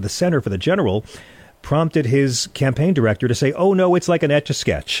pivot to the center for the general, prompted his campaign director to say, "Oh, no, it's like an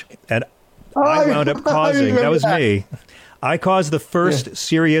Etch-a-Sketch." And I wound up causing, that was me. I caused the first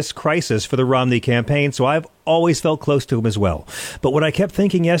serious crisis for the Romney campaign, so I've always felt close to him as well. But what I kept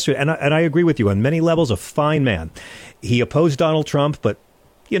thinking yesterday, and I agree with you, on many levels, a fine man. He opposed Donald Trump, but,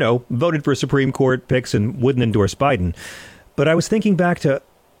 voted for Supreme Court picks and wouldn't endorse Biden. But I was thinking back to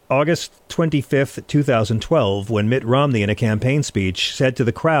August 25th, 2012, when Mitt Romney, in a campaign speech, said to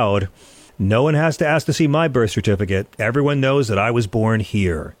the crowd, "No one has to ask to see my birth certificate. Everyone knows that I was born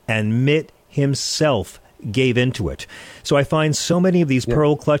here." And Mitt himself gave into it. So I find so many of these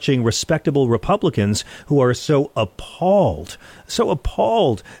pearl-clutching, respectable Republicans who are so appalled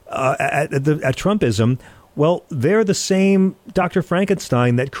at Trumpism. Well, they're the same Dr.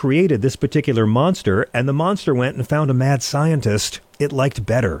 Frankenstein that created this particular monster, and the monster went and found a mad scientist it liked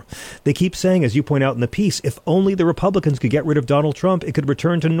better. They keep saying, as you point out in the piece, if only the Republicans could get rid of Donald Trump, it could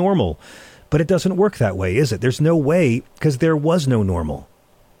return to normal. But it doesn't work that way, is it? There's no way, because there was no normal.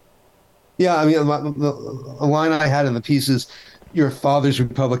 Yeah, I mean, the line I had in the piece is, your father's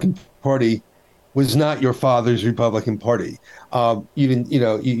Republican Party was not your father's Republican Party. Even,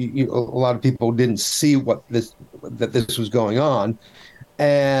 a lot of people didn't see that this was going on.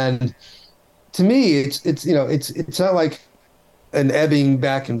 And to me, it's not like an ebbing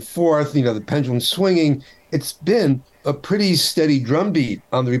back and forth, the pendulum swinging. It's been a pretty steady drumbeat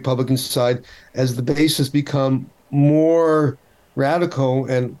on the Republican side as the base has become more radical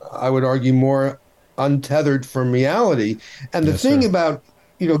and I would argue more untethered from reality. And the thing about,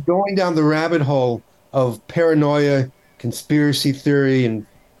 going down the rabbit hole of paranoia, conspiracy theory, and,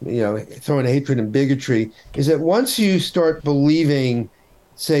 throwing hatred and bigotry is that once you start believing,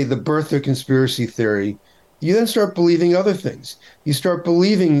 say, the birther conspiracy theory, you then start believing other things. You start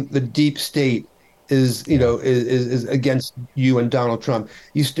believing the deep state is against you and Donald Trump.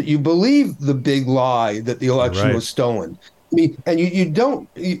 You believe the big lie that the election was stolen. I mean, and you don't.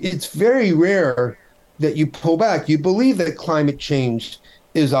 It's very rare that you pull back. You believe that climate change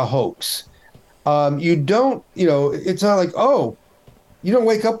is a hoax. You don't. It's not like, you don't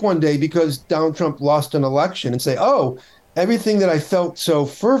wake up one day because Donald Trump lost an election and say, everything that I felt so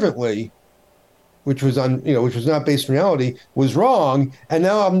fervently, which was not based in reality, was wrong. And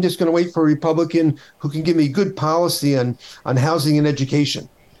now I'm just going to wait for a Republican who can give me good policy on housing and education.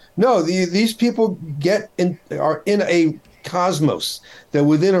 No, these people are in a cosmos. They're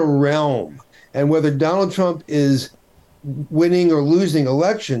within a realm. And whether Donald Trump is winning or losing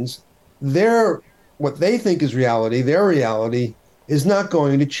elections, what they think is reality, their reality is not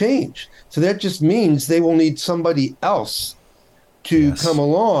going to change. So that just means they will need somebody else to come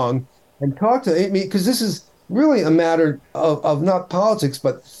along and talk to. I mean, because this is really a matter of not politics,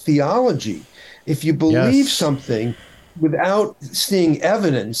 but theology. If you believe something without seeing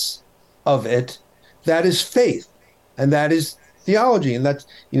evidence of it, that is faith, and that is theology, and that's,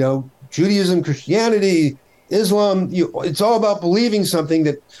 Judaism, Christianity, Islam. It's all about believing something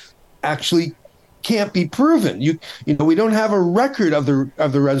that actually can't be proven. We don't have a record of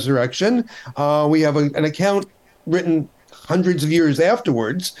the resurrection. We have an account written hundreds of years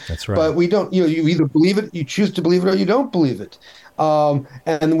afterwards. That's right. But we don't. You either believe it, you choose to believe it, or you don't believe it.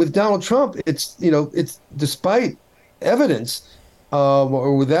 And with Donald Trump, it's despite evidence,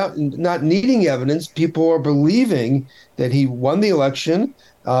 or without not needing evidence, people are believing that he won the election.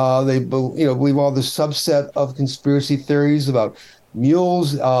 They believe all the subset of conspiracy theories about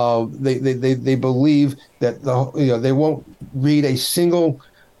mules. They believe that they won't read a single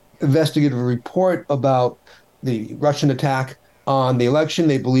investigative report about the Russian attack on the election.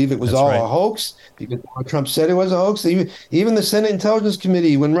 They believe it was a hoax because Trump said it was a hoax. Even the Senate Intelligence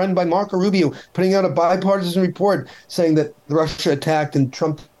Committee, when run by Marco Rubio, putting out a bipartisan report saying that Russia attacked and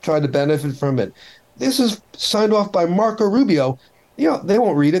Trump tried to benefit from it. This is signed off by Marco Rubio. They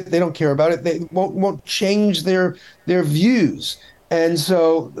won't read it. They don't care about it. They won't change their views. And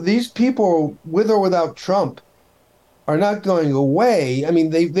so these people, with or without Trump, are not going away. I mean,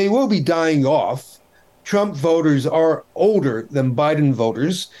 they will be dying off. Trump voters are older than Biden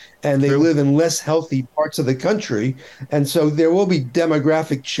voters, and they live in less healthy parts of the country. And so there will be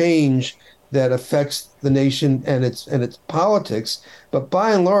demographic change that affects the nation and its politics. But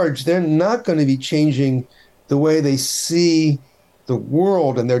by and large, they're not going to be changing the way they see the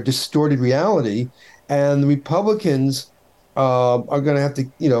world and their distorted reality. And the Republicans are going to have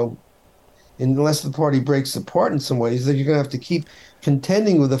to, unless the party breaks apart in some ways, that you're going to have to keep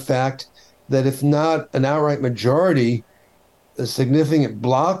contending with the fact that if not an outright majority, a significant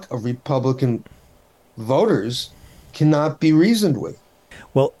block of Republican voters cannot be reasoned with.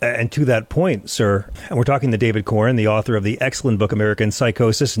 Well, and to that point, sir, and we're talking to David Corn, the author of the excellent book American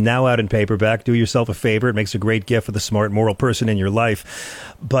Psychosis, now out in paperback. Do yourself a favor. It makes a great gift for the smart, moral person in your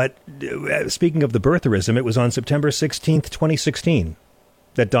life. But speaking of the birtherism, it was on September 16th, 2016,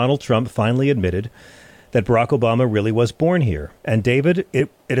 that Donald Trump finally admitted that Barack Obama really was born here. And David, it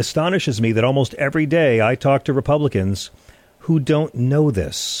astonishes me that almost every day I talk to Republicans who don't know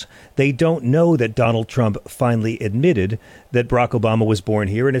this. They don't know that Donald Trump finally admitted that Barack Obama was born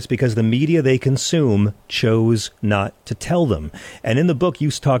here, and it's because the media they consume chose not to tell them. And in the book,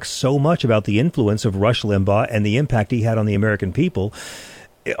 you talk so much about the influence of Rush Limbaugh and the impact he had on the American people.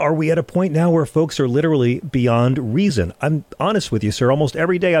 Are we at a point now where folks are literally beyond reason? I'm honest with you, sir. Almost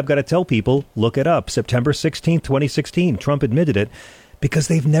every day I've got to tell people, look it up. September 16th, 2016, Trump admitted it, because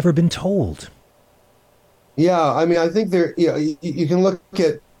they've never been told. Yeah, I mean, I think there. You can look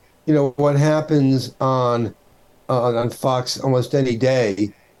at, what happens on Fox almost any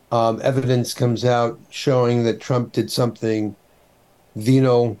day. Evidence comes out showing that Trump did something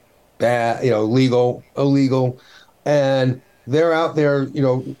venal, bad, legal, illegal, and they're out there,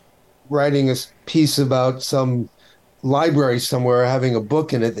 writing a piece about some library somewhere having a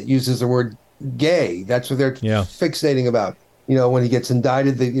book in it that uses the word gay. That's what they're fixating about. When he gets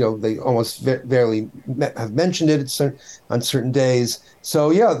indicted, they almost barely have mentioned it on certain days.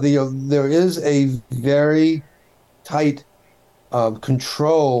 So yeah, there is a very tight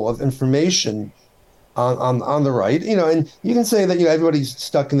control of information on the right. And you can say that everybody's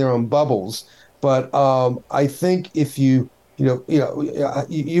stuck in their own bubbles, but I think if you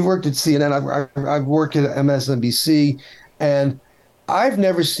you've worked at CNN, I've worked at MSNBC, and I've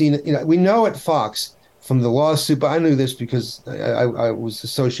never seen it. We know at Fox from the lawsuit, but I knew this because I was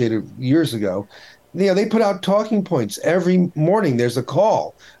associated years ago. They put out talking points every morning. There's a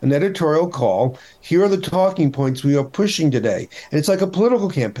call, an editorial call. Here are the talking points we are pushing today. And it's like a political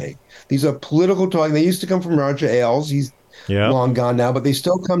campaign. These are political talking. They used to come from Roger Ailes. He's long gone now, but they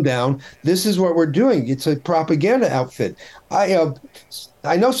still come down. This is what we're doing. It's a propaganda outfit. I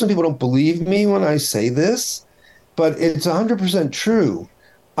know some people don't believe me when I say this, but it's 100% true.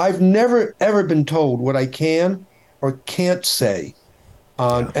 I've never, ever been told what I can or can't say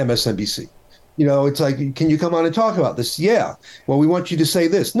on MSNBC. It's like, can you come on and talk about this? Yeah. Well, we want you to say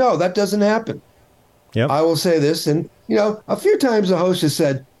this. No, that doesn't happen. Yep. I will say this. And, a few times the host has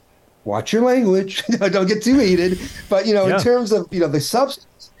said, watch your language. Don't get too heated. But, in terms of, the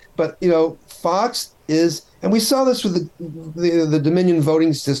substance. But, Fox is, and we saw this with the Dominion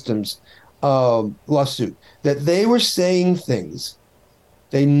voting systems lawsuit, that they were saying things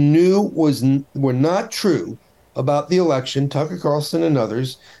they knew were not true about the election, Tucker Carlson and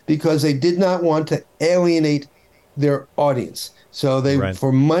others, because they did not want to alienate their audience. So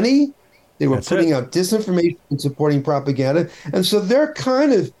for money, they were putting out disinformation and supporting propaganda. And so they're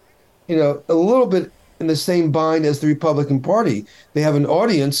kind of, a little bit in the same bind as the Republican Party. They have an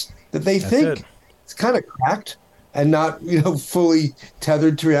audience that they think it's kind of cracked and not, fully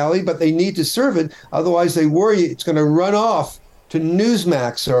tethered to reality, but they need to serve it. Otherwise, they worry it's going to run off to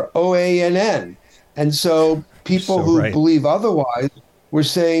Newsmax or OANN. And so people who believe otherwise were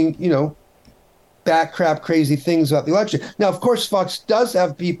saying, bat crap crazy things about the election. Now, of course, Fox does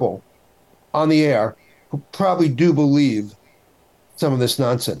have people on the air who probably do believe some of this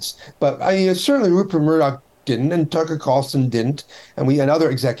nonsense. But certainly Rupert Murdoch didn't, and Tucker Carlson didn't, and other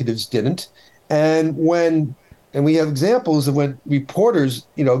executives didn't. And we have examples of when reporters,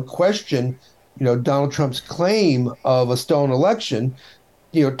 question, Donald Trump's claim of a stolen election,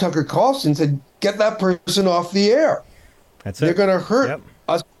 Tucker Carlson said, get that person off the air. They're going to hurt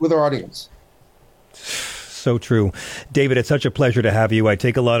us with our audience. So true. David, it's such a pleasure to have you. I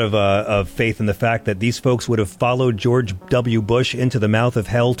take a lot of faith in the fact that these folks would have followed George W. Bush into the mouth of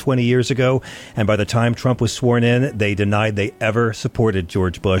hell 20 years ago. And by the time Trump was sworn in, they denied they ever supported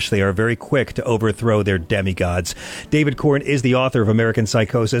George Bush. They are very quick to overthrow their demigods. David Corn is the author of American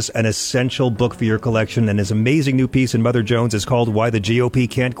Psychosis, an essential book for your collection. And his amazing new piece in Mother Jones is called Why the GOP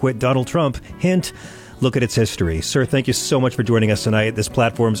Can't Quit Donald Trump. Hint, look at its history. Sir, thank you so much for joining us tonight. This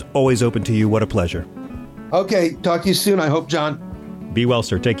platform's always open to you. What a pleasure. Okay, talk to you soon, I hope, John. Be well,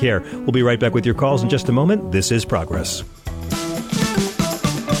 sir. Take care. We'll be right back with your calls in just a moment. This is Progress.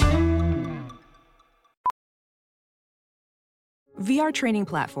 VR training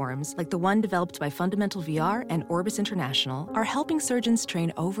platforms, like the one developed by Fundamental VR and Orbis International, are helping surgeons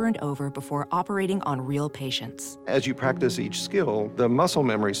train over and over before operating on real patients. As you practice each skill, the muscle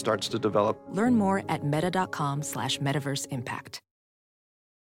memory starts to develop. Learn more at meta.com/metaverseimpact.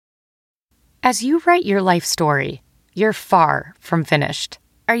 As you write your life story, you're far from finished.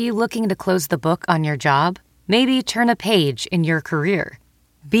 Are you looking to close the book on your job? Maybe turn a page in your career?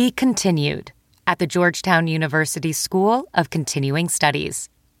 Be continued at the Georgetown University School of Continuing Studies.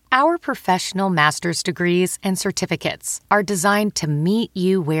 Our professional master's degrees and certificates are designed to meet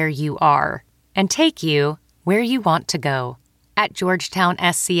you where you are and take you where you want to go. At Georgetown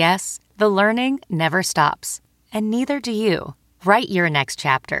SCS, the learning never stops, and neither do you. Write your next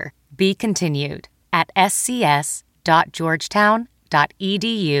chapter. Be continued at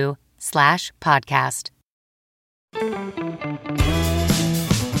scs.georgetown.edu/podcast.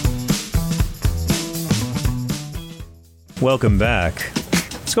 Welcome back.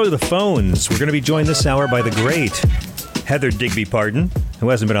 Let's go to the phones. We're going to be joined this hour by the great Heather Digby Parton, who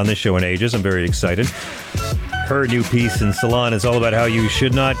hasn't been on this show in ages. I'm very excited. Her new piece in Salon is all about how you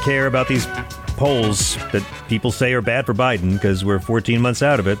should not care about these polls that people say are bad for Biden because we're 14 months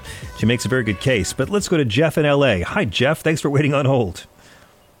out of it. She makes a very good case. But let's go to Jeff in L.A. Hi, Jeff. Thanks for waiting on hold.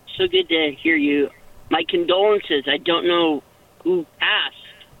 So good to hear you. My condolences. I don't know who asked.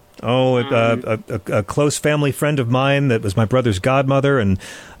 Oh, a close family friend of mine that was my brother's godmother, and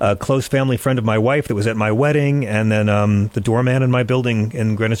a close family friend of my wife that was at my wedding, and then the doorman in my building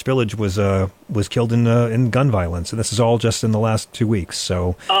in Greenwich Village was killed in gun violence, and this is all just in the last 2 weeks.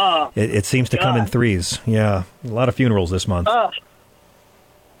 So it seems to come in threes. Yeah, a lot of funerals this month.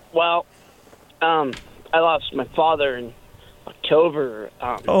 Well, I lost my father in October.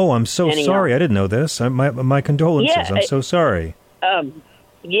 I'm so sorry. I didn't know this. My condolences. Yeah, I'm so sorry.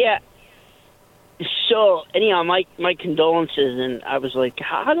 Yeah. So anyhow, my condolences, and I was like,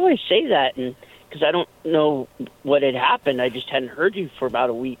 how do I say that? And because I don't know what had happened, I just hadn't heard you for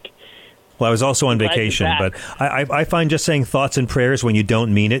about a week. Well, I was also on vacation, but I find just saying thoughts and prayers when you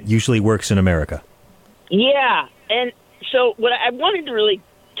don't mean it usually works in America. Yeah, and so what I wanted to really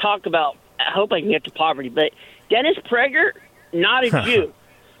talk about, I hope I can get to poverty, but Dennis Prager, not a Jew.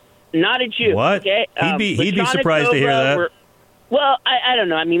 Not a Jew. What? Okay? He'd be surprised to hear that. Well, I don't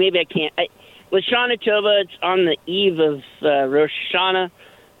know. I mean, maybe I can't. Lashana Tova, it's on the eve of Rosh Hashanah,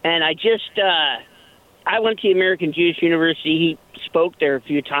 and I went to the American Jewish University. He spoke there a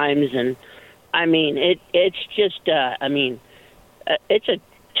few times, and I mean, it's just, it's a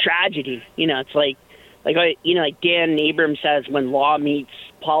tragedy. You know, it's like Dan Abrams says, when law meets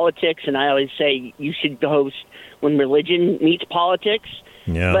politics, and I always say you should host when religion meets politics.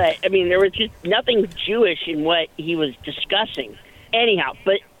 Yeah. But, I mean, there was just nothing Jewish in what he was discussing. Anyhow,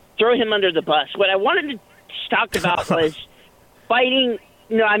 but throw him under the bus. What I wanted to talk about was fighting,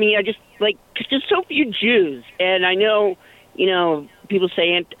 I just, cause there's so few Jews. And I know, people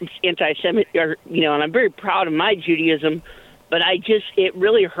say anti-Semitic, and I'm very proud of my Judaism, but it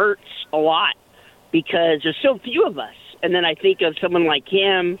really hurts a lot because there's so few of us. And then I think of someone like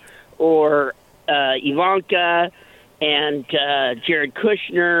him or Ivanka and Jared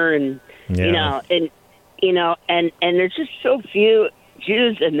Kushner, and and there's just so few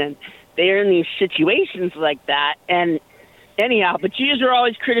Jews, and then they're in these situations like that. And anyhow, but Jews are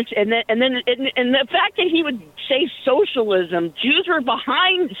always critics, and the fact that he would say socialism, Jews were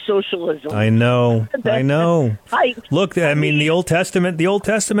behind socialism. I know. Look, I mean, the Old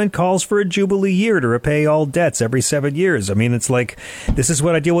Testament calls for a jubilee year to repay all debts every 7 years. I mean, it's like, this is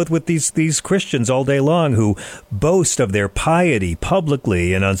what I deal with these Christians all day long who boast of their piety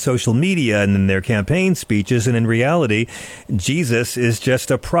publicly and on social media and in their campaign speeches, and in reality, Jesus is just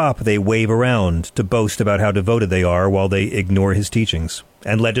a prop they wave around to boast about how devoted they are while they ignore his teachings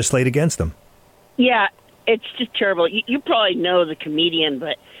and legislate against them. Yeah, it's just terrible. You probably know the comedian,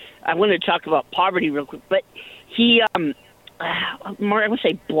 but I want to talk about poverty real quick. But he, I would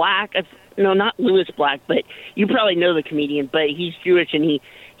say Black. No, not Louis Black, but you probably know the comedian. But he's Jewish, and he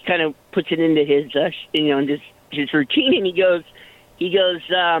kind of puts it into his, his routine. And he goes,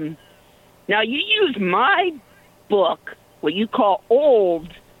 now you use my book, what you call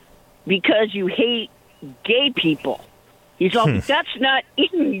old, because you hate gay people. He's all, that's not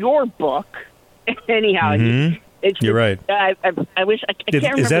in your book. Anyhow, you're right. I wish I can't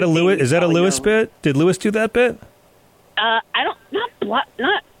remember. Is that a Lewis bit? Did Lewis do that bit? Not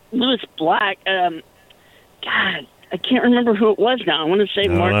Lewis Black. God, I can't remember who it was now. I want to say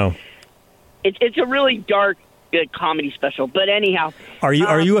Mark. It's a really dark comedy special. But anyhow, are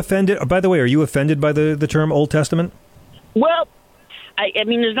you offended? By the way, are you offended by the term Old Testament? Well, I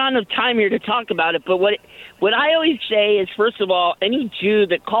mean, there's not enough time here to talk about it. But what I always say is, first of all, any Jew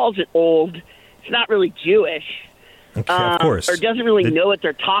that calls it old, it's not really Jewish. Okay, of course. Or doesn't really know what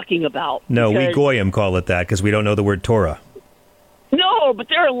they're talking about. No, we Goyim call it that because we don't know the word Torah. No, but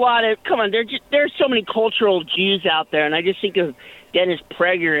there are a lot of, there's so many cultural Jews out there, and I just think of Dennis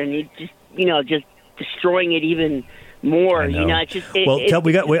Prager, and he just destroying it even more. It's just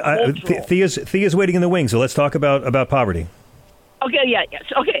Thea's waiting in the wings, so let's talk about poverty. Okay, yeah.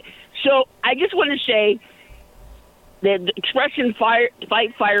 Okay, so I just want to say that the expression fight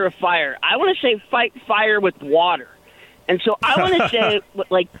fire with fire. I want to say fight fire with water. And so I want to say what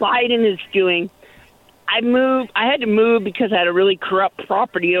Biden is doing. I had to move because I had a really corrupt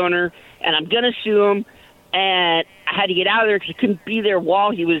property owner, and I'm going to sue him. And I had to get out of there because I couldn't be there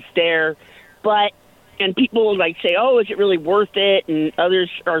while he was there. And people say, oh, is it really worth it? And others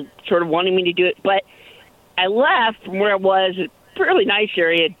are sort of wanting me to do it. But I left from where I was, a fairly nice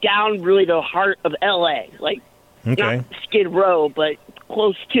area, down really to the heart of L.A., not Skid Row, but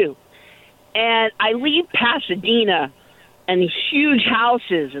close to. And I leave Pasadena and these huge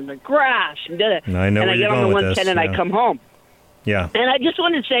houses and the grass. And I know where I you're get on going the with 110 this. and I come home. Yeah. And I just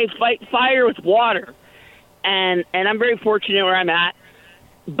want to say fight fire with water. and I'm very fortunate where I'm at.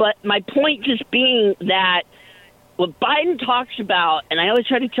 But my point just being that what Biden talks about, and I always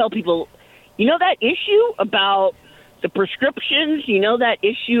try to tell people, that issue about the prescriptions, that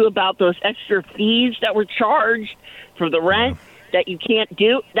issue about those extra fees that were charged for the rent that you can't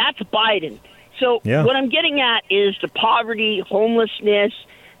do, that's Biden. So what I'm getting at is the poverty, homelessness,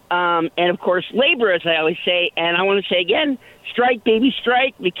 and, of course, labor, as I always say. And I want to say again, strike, baby,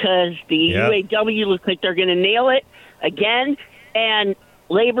 strike, because the UAW looks like they're going to nail it again. And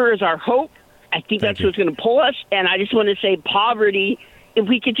labor is our hope. I think that's what's going to pull us. And I just want to say poverty, if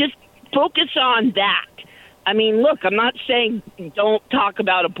we could just focus on that. I mean, look, I'm not saying don't talk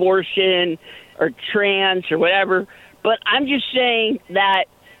about abortion or trans or whatever, but I'm just saying that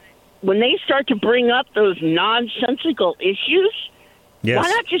when they start to bring up those nonsensical issues, why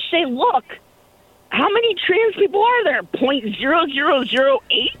not just say, look, how many trans people are there?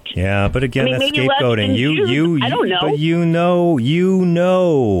 0.0008? Yeah, but again, that's scapegoating. I don't know. But you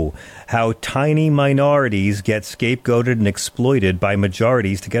know how tiny minorities get scapegoated and exploited by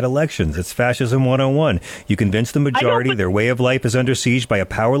majorities to get elections. It's fascism 101. You convince the majority their way of life is under siege by a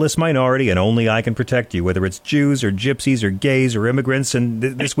powerless minority, and only I can protect you, whether it's Jews or gypsies or gays or immigrants, and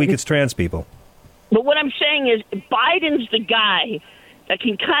this week it's trans people. But what I'm saying is Biden's the guy that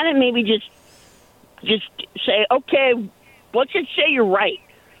can kind of maybe just say, okay, let's just say you're right.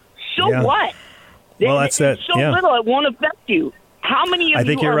 So what? Well, that's that. So little, it won't affect you. How many of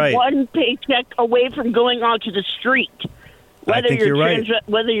you are one paycheck away from going onto the street? Whether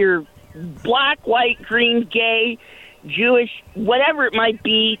whether you're black, white, green, gay, Jewish, whatever it might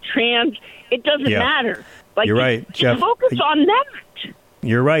be, trans, it doesn't matter. Like, you're right, Jeff. Focus on that.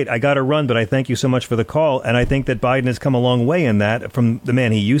 You're right. I got to run, but I thank you so much for the call. And I think that Biden has come a long way in that from the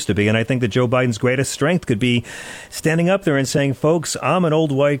man he used to be. And I think that Joe Biden's greatest strength could be standing up there and saying, folks, I'm an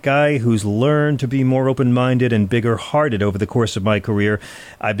old white guy who's learned to be more open-minded and bigger-hearted over the course of my career.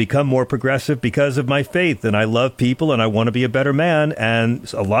 I've become more progressive because of my faith, and I love people, and I want to be a better man.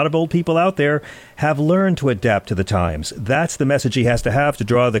 And a lot of old people out there have learned to adapt to the times. That's the message he has to have to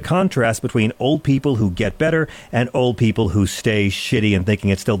draw the contrast between old people who get better and old people who stay shitty and thinking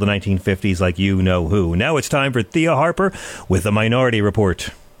it's still the 1950s like you know who. Now it's time for Thea Harper with the Minority Report.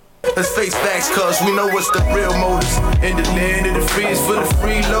 Let's face facts, cause we know what's the real motives. In the land of the free is for the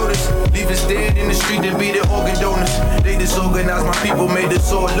freeloaders. Leave us dead in the street to be the organ donors. They disorganized my people, made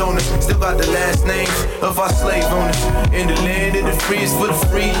us all loners. Still got the last names of our slave owners. In the land of the free is for the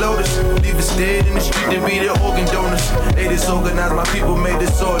freeloaders. Leave us dead in the street to be the organ donors. They disorganized my people, made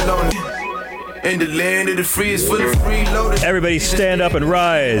us all loners. In the land of the free is for the freeloaders. Everybody stand up and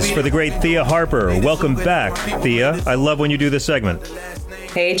rise for the great Thea Harper. Welcome back, Thea. I love when you do this segment.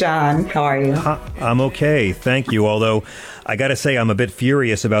 Hey, John. How are you? I'm okay. Thank you. Although I got to say, I'm a bit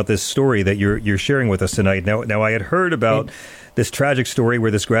furious about this story that you're sharing with us tonight. Now, I had heard about this tragic story where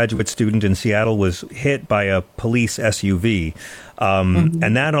this graduate student in Seattle was hit by a police SUV.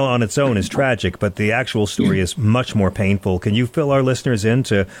 And that on its own is tragic, but the actual story is much more painful. Can you fill our listeners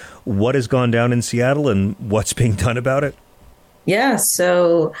into what has gone down in Seattle and what's being done about it? Yeah.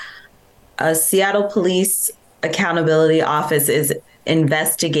 So Seattle Police Accountability Office is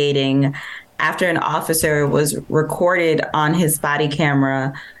investigating after an officer was recorded on his body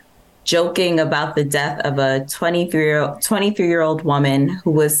camera joking about the death of a 23-year-old woman who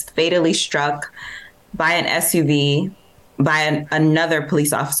was fatally struck by an SUV by another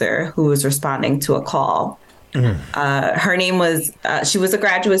police officer who was responding to a call. Her name was, she was a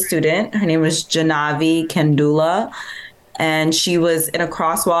graduate student. Her name was Janavi Kendula, and she was in a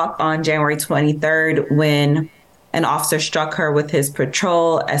crosswalk on January 23rd when an officer struck her with his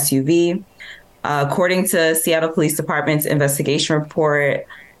patrol SUV. According to Seattle Police Department's investigation report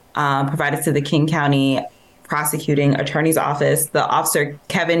provided to the King County Prosecuting Attorney's Office, the officer,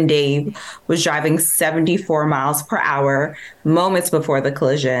 Kevin Dave, was driving 74 miles per hour moments before the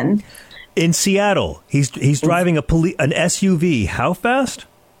collision. In Seattle, he's driving an SUV. How fast?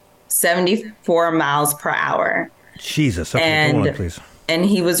 74 miles per hour. Jesus. Okay, go on, please. And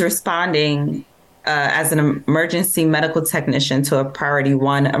he was responding as an emergency medical technician to a Priority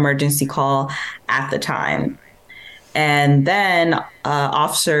 1 emergency call at the time. And then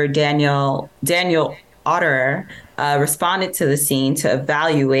Officer Daniel Otterer responded to the scene to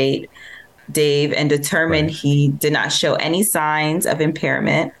evaluate Dave and determined he did not show any signs of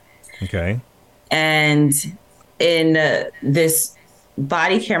impairment. Okay. And in this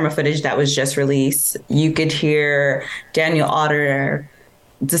body camera footage that was just released, you could hear Daniel Otterer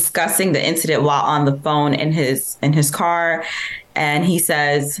discussing the incident while on the phone in his car. And he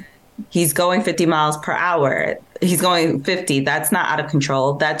says he's going 50 miles per hour. He's going 50. That's not out of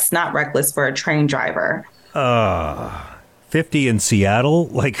control. That's not reckless for a trained driver. 50 in Seattle,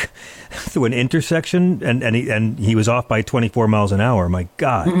 like through an intersection, and he was off by 24 miles an hour. My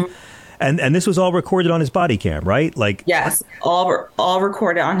God. Mm-hmm. And this was all recorded on his body cam, right? Like, yes, all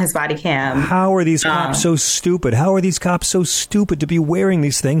recorded on his body cam. How are these cops so stupid? How are these cops so stupid to be wearing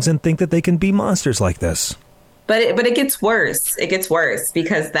these things and think that they can be monsters like this? But it gets worse. It gets worse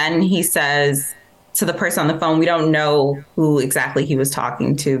because then he says to the person on the phone, we don't know who exactly he was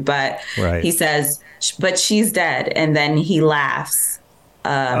talking to, but he says, but she's dead. And then he laughs.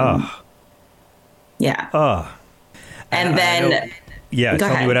 Yeah. And then... Yeah,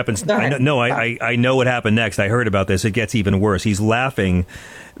 tell me what happens. I know what happened next. I heard about this. It gets even worse. He's laughing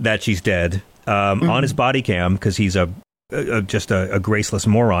that she's dead on his body cam because he's just a graceless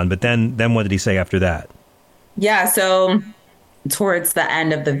moron. But then what did he say after that? Yeah, so towards the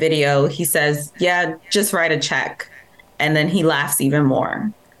end of the video, he says, yeah, just write a check. And then he laughs even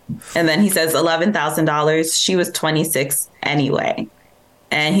more. And then he says $11,000. She was 26 anyway.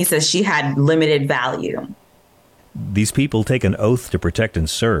 And he says she had limited value. These people take an oath to protect and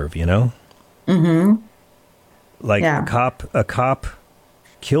serve, you know? Mm-hmm. Like a cop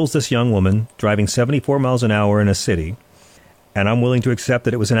kills this young woman driving 74 miles an hour in a city. And I'm willing to accept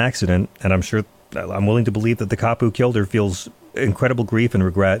that it was an accident. And I'm willing to believe that the cop who killed her feels incredible grief and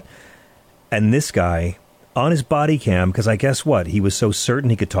regret. And this guy on his body cam, because I guess what? He was so certain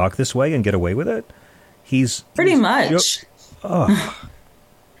he could talk this way and get away with it. Pretty much.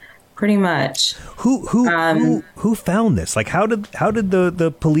 Pretty much. Who found this? Like, how did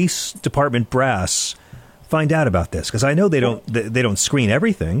the police department brass find out about this? Because I know they don't screen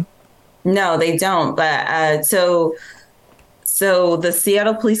everything. No, they don't. But so the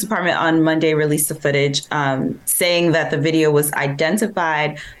Seattle Police Department on Monday released the footage saying that the video was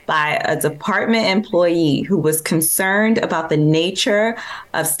identified by a department employee who was concerned about the nature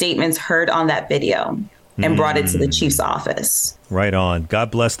of statements heard on that video and brought it to the chief's office. Right on.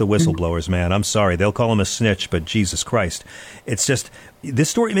 God bless the whistleblowers, man. I'm sorry. They'll call him a snitch, but Jesus Christ. It's just, this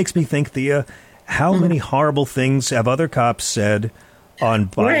story makes me think, Thea, how many horrible things have other cops said on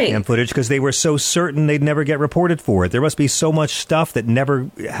body cam footage because they were so certain they'd never get reported for it? There must be so much stuff that never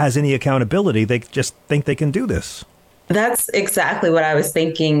has any accountability. They just think they can do this. That's exactly what I was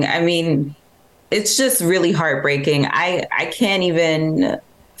thinking. I mean, it's just really heartbreaking. I can't even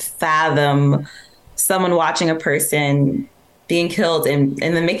fathom someone watching a person being killed and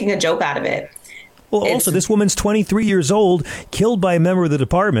then making a joke out of it. Well, also, this woman's 23 years old, killed by a member of the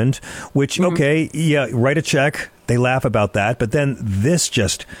department, which, write a check. They laugh about that. But then this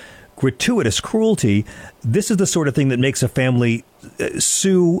just gratuitous cruelty. This is the sort of thing that makes a family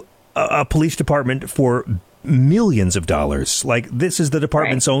sue a police department for millions of dollars. Like, this is the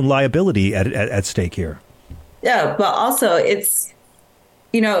department's own liability at stake here. Yeah, but also it's,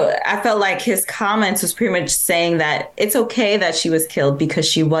 I felt like his comments was pretty much saying that it's okay that she was killed because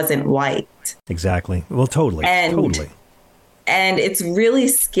she wasn't white. Exactly. Well, totally. And it's really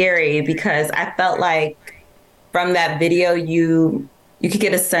scary because I felt like from that video, you could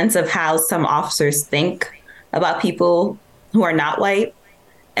get a sense of how some officers think about people who are not white.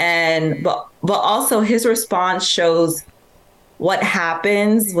 But also his response shows what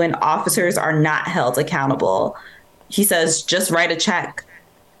happens when officers are not held accountable. He says, just write a check,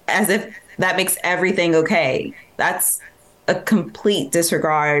 as if that makes everything okay. That's a complete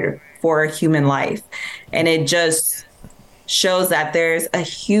disregard for human life. And it just shows that there's a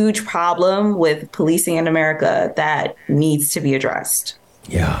huge problem with policing in America that needs to be addressed.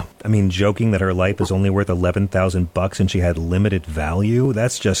 Yeah. I mean, joking that her life is only worth $11,000 and she had limited value.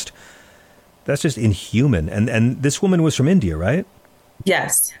 That's just inhuman. And this woman was from India, right?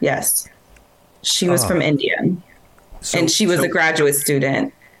 Yes. She was from India. And she was a graduate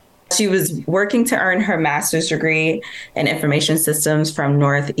student. She was working to earn her master's degree in information systems from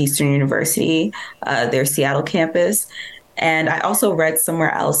Northeastern University, their Seattle campus. And I also read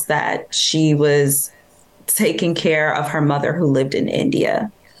somewhere else that she was taking care of her mother who lived in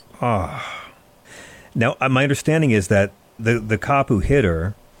India. Now, my understanding is that the cop who hit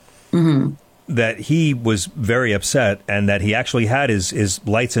her, that he was very upset and that he actually had his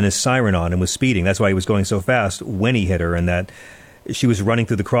lights and his siren on and was speeding. That's why he was going so fast when he hit her, and that she was running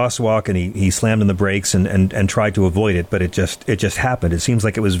through the crosswalk and he slammed on the brakes and tried to avoid it, but it just happened. It seems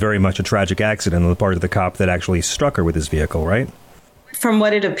like it was very much a tragic accident on the part of the cop that actually struck her with his vehicle, right? From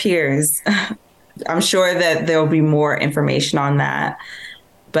what it appears, I'm sure that there'll be more information on that.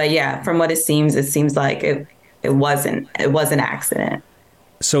 But yeah, from what it seems like it was an accident.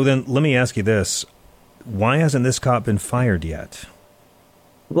 So then let me ask you this. Why hasn't this cop been fired yet?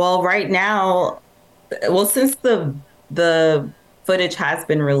 Well, right now, since the footage has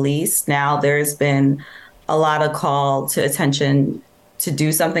been released, now there's been a lot of call to attention to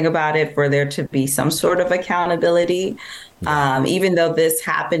do something about it, for there to be some sort of accountability. Even though this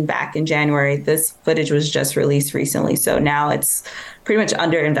happened back in January, this footage was just released recently. So now it's pretty much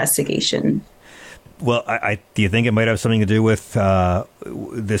under investigation. Well, do you think it might have something to do with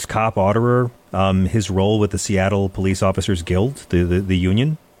this cop Otterer, his role with the Seattle Police Officers Guild, the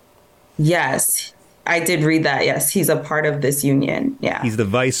union? Yes, I did read that. Yes, he's a part of this union. Yeah. He's the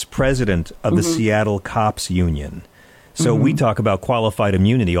vice president of the Seattle Cops Union. So we talk about qualified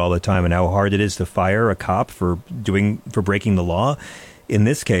immunity all the time and how hard it is to fire a cop for breaking the law. In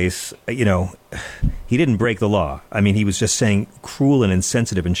this case, he didn't break the law. I mean, he was just saying cruel and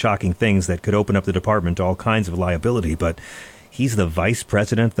insensitive and shocking things that could open up the department to all kinds of liability. But he's the vice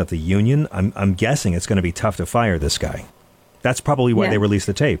president of the union. I'm guessing it's going to be tough to fire this guy. That's probably why they released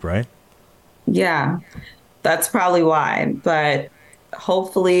the tape, right? Yeah, that's probably why. But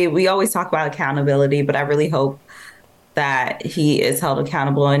hopefully, we always talk about accountability, but I really hope that he is held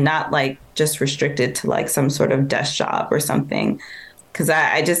accountable and not like just restricted to like some sort of desk job or something. Because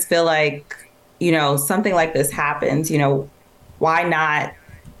I just feel like, something like this happens, why not,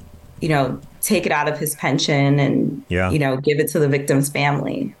 take it out of his pension and, give it to the victim's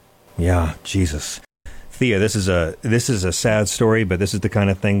family. Yeah, Jesus. Thea, this is a sad story, but this is the kind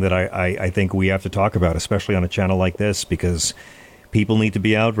of thing that I think we have to talk about, especially on a channel like this, because people need to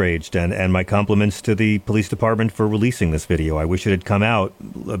be outraged. And my compliments to the police department for releasing this video. I wish it had come out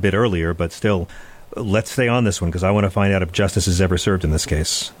a bit earlier, but still, let's stay on this one because I want to find out if justice is ever served in this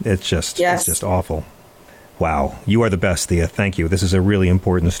case. It's just awful. Wow. You are the best, Thea. Thank you. This is a really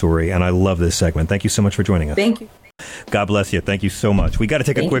important story, and I love this segment. Thank you so much for joining us. Thank you. God bless you. Thank you so much. We got to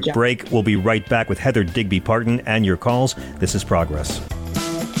take a quick break. We'll be right back with Heather Digby Parton and your calls. This is Progress.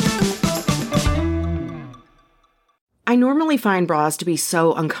 I normally find bras to be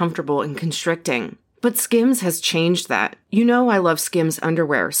so uncomfortable and constricting, but Skims has changed that. I love Skims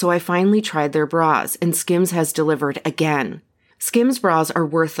underwear, so I finally tried their bras, and Skims has delivered again. Skims bras are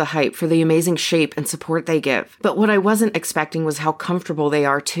worth the hype for the amazing shape and support they give, but what I wasn't expecting was how comfortable they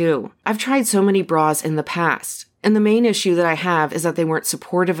are too. I've tried so many bras in the past, and the main issue that I have is that they weren't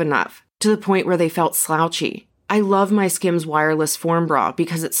supportive enough, to the point where they felt slouchy. I love my Skims wireless form bra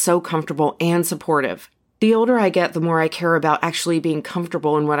because it's so comfortable and supportive. The older I get, the more I care about actually being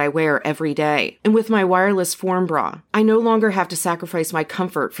comfortable in what I wear every day. And with my wireless form bra, I no longer have to sacrifice my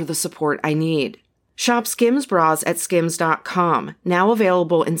comfort for the support I need. Shop Skims bras at skims.com, now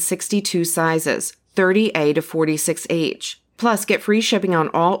available in 62 sizes, 30A to 46H. Plus, get free shipping on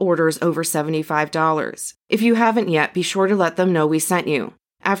all orders over $75. If you haven't yet, be sure to let them know we sent you.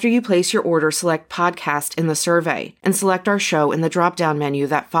 After you place your order, select Podcast in the survey, and select our show in the drop-down menu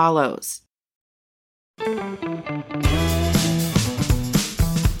that follows.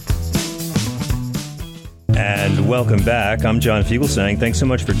 And welcome back. I'm John Fugelsang. Thanks so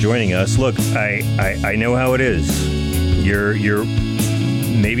much for joining us. Look, I know how it is.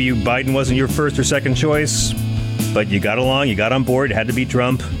 Maybe Biden wasn't your first or second choice, but you got along, you got on board, it had to be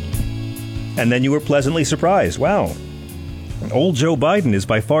Trump. And then you were pleasantly surprised. Wow. Old Joe Biden is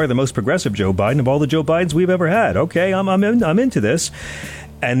by far the most progressive Joe Biden of all the Joe Bidens we've ever had. Okay, I'm into this.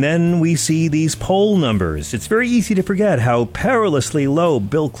 And then we see these poll numbers. It's very easy to forget how perilously low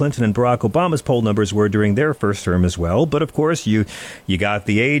Bill Clinton and Barack Obama's poll numbers were during their first term as well. But of course, you got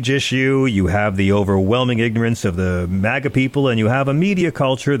the age issue, you have the overwhelming ignorance of the MAGA people, and you have a media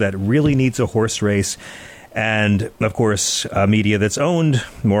culture that really needs a horse race. And, of course, a media that's owned,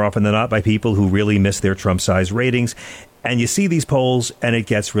 more often than not, by people who really miss their Trump-sized ratings. And you see these polls, and it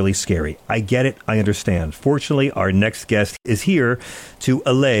gets really scary. I get it. I understand. Fortunately, our next guest is here to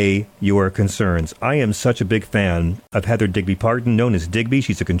allay your concerns. I am such a big fan of Heather Digby Parton, known as Digby.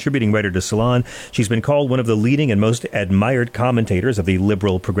 She's a contributing writer to Salon. She's been called one of the leading and most admired commentators of the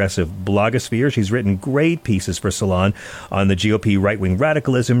liberal progressive blogosphere. She's written great pieces for Salon on the GOP right-wing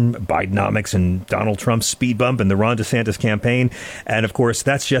radicalism, Bidenomics, and Donald Trump's speed bump and the Ron DeSantis campaign. And, of course,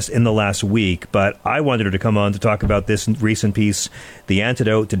 that's just in the last week. But I wanted her to come on to talk about this recent piece, The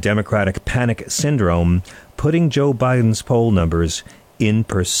Antidote to Democratic Panic Syndrome, Putting Joe Biden's Poll Numbers in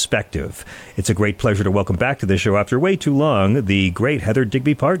Perspective. It's a great pleasure to welcome back to the show after way too long, the great Heather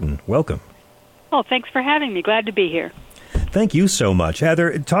Digby Parton. Welcome. Oh, thanks for having me. Glad to be here. Thank you so much.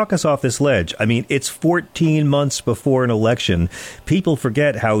 Heather, talk us off this ledge. I mean, it's 14 months before an election. People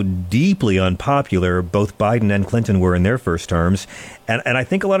forget how deeply unpopular both Biden and Clinton were in their first terms. And I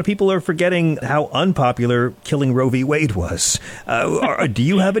think a lot of people are forgetting how unpopular killing Roe v. Wade was. Do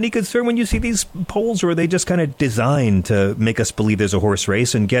you have any concern when you see these polls, or are they just kind of designed to make us believe there's a horse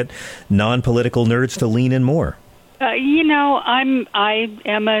race and get non-political nerds to lean in more? I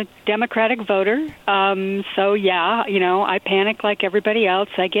am a Democratic voter, so yeah, I panic like everybody else.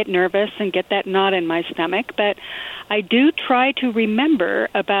 I get nervous and get that knot in my stomach, but I do try to remember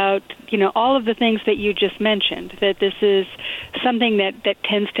about all of the things that you just mentioned. That this is something that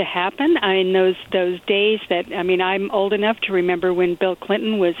tends to happen. In those days I'm old enough to remember when Bill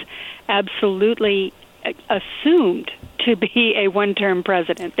Clinton was absolutely assumed to be a one-term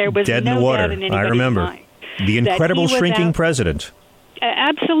president. There was dead no in the water. doubt in anybody's I remember. mind. The incredible shrinking president.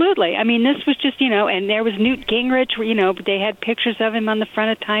 Absolutely. I mean, this was just, and there was Newt Gingrich, they had pictures of him on the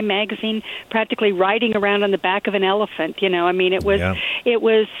front of Time magazine practically riding around on the back of an elephant, it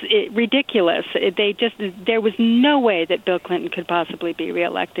was ridiculous. There was no way that Bill Clinton could possibly be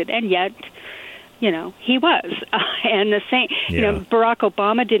reelected, and yet he was. And the same, Barack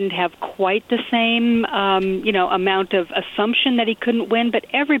Obama didn't have quite the same, amount of assumption that he couldn't win, but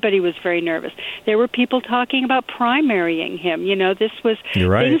everybody was very nervous. There were people talking about primarying him. This was,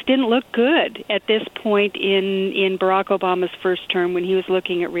 things didn't look good at this point in Barack Obama's first term when he was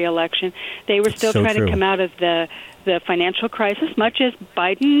looking at reelection. They were still trying to come out of the financial crisis, much as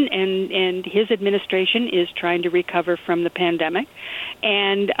Biden and his administration is trying to recover from the pandemic.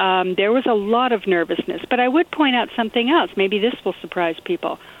 And there was a lot of nervousness. But I would point out something else. Maybe this will surprise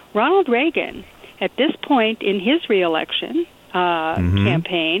people. Ronald Reagan, at this point in his reelection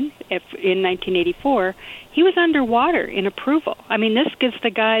campaign in 1984, he was underwater in approval. I mean, this gives the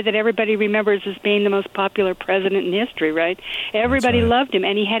guy that everybody remembers as being the most popular president in history, right? Everybody loved him,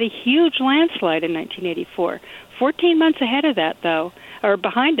 and he had a huge landslide in 1984. 14 months ahead of that, though, or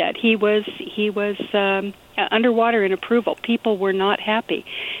behind that, he was underwater in approval. People were not happy.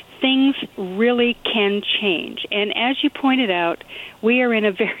 Things really can change. And as you pointed out, we are in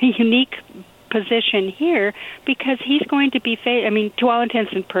a very unique position here because he's going to be to all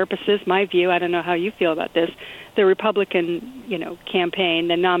intents and purposes, my view, I don't know how you feel about this, the Republican, campaign,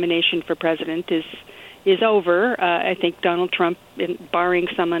 the nomination for president is over. I think Donald Trump, barring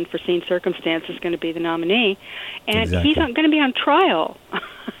some unforeseen circumstance, is going to be the nominee, and he's not going to be on trial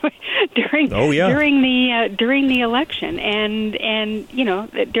during the election and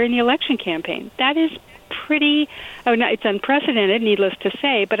during the election campaign. That is pretty. It's unprecedented, needless to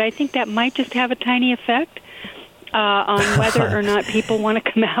say, but I think that might just have a tiny effect on whether or not people want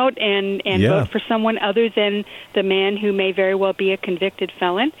to come out and vote for someone other than the man who may very well be a convicted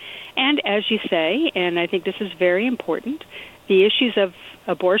felon. And as you say, and I think this is very important, the issues of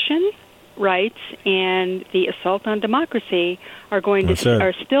abortion rights and the assault on democracy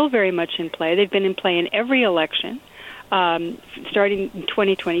are still very much in play. They've been in play in every election, starting in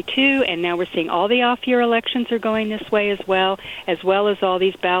 2022, and now we're seeing all the off-year elections are going this way as well as all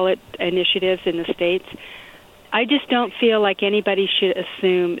these ballot initiatives in the states. I just don't feel like anybody should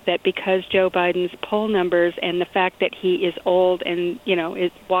assume that because Joe Biden's poll numbers and the fact that he is old and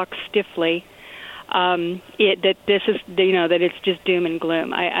walks stiffly, that this is that it's just doom and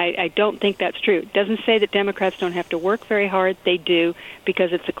gloom. I don't think that's true. It doesn't say that Democrats don't have to work very hard. They do,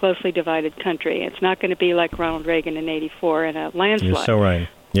 because it's a closely divided country. It's not going to be like Ronald Reagan in '84 in a landslide. You're so right.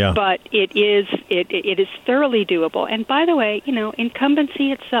 Yeah. But it is thoroughly doable. And by the way,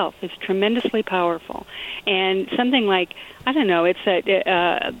 incumbency itself is tremendously powerful. And something like, I don't know, it's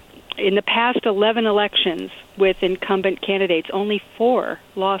in the past 11 elections with incumbent candidates, only 4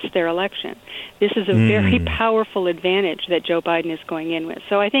 lost their election. This is a very powerful advantage that Joe Biden is going in with.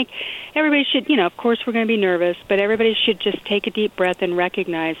 So I think everybody should, of course we're going to be nervous, but everybody should just take a deep breath and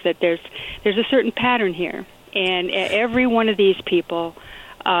recognize that there's a certain pattern here. And every one of these people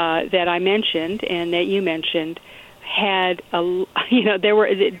that I mentioned and that you mentioned had there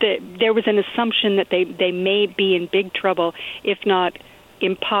was an assumption that they may be in big trouble, if not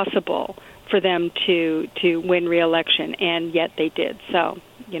impossible, for them to win re-election, and yet they did. So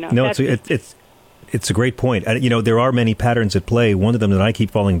it's a great point. There are many patterns at play. One of them that I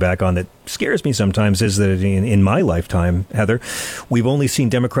keep falling back on that scares me sometimes is that in my lifetime, Heather, we've only seen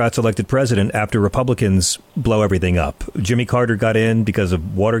Democrats elected president after Republicans blow everything up. Jimmy Carter got in because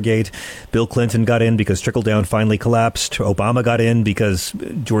of Watergate. Bill Clinton got in because trickle-down finally collapsed. Obama got in because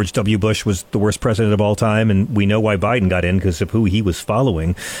George W. Bush was the worst president of all time. And we know why Biden got in, because of who he was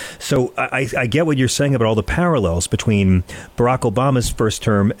following. So I get what you're saying about all the parallels between Barack Obama's first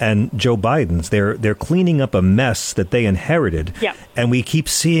term and Joe Biden's. They're cleaning up a mess that they inherited. Yep. And we keep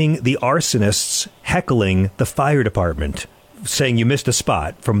seeing the arsonists heckling the fire department saying you missed a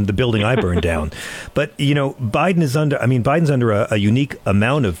spot from the building I burned down. But, Biden's under a unique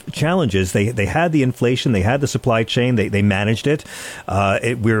amount of challenges. They had the inflation. They had the supply chain. They managed it.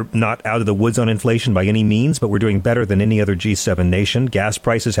 We're not out of the woods on inflation by any means, but we're doing better than any other G7 nation. Gas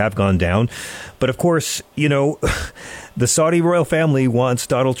prices have gone down. But of course, the Saudi royal family wants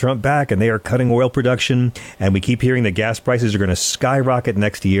Donald Trump back, and they are cutting oil production. And we keep hearing that gas prices are going to skyrocket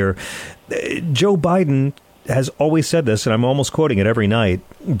next year. Joe Biden has always said this, and I'm almost quoting it every night.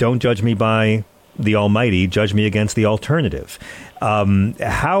 Don't judge me by the almighty, judge me against the alternative.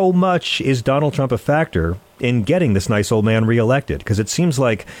 How much is Donald Trump a factor in getting this nice old man reelected? Because it seems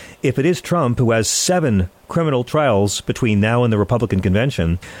like if it is Trump, who has 7 criminal trials between now and the Republican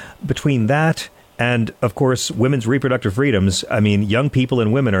convention, between that and, of course, women's reproductive freedoms, young people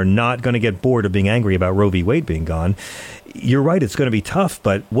and women are not going to get bored of being angry about Roe v. Wade being gone. You're right, it's going to be tough,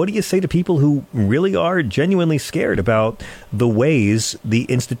 but what do you say to people who really are genuinely scared about the ways the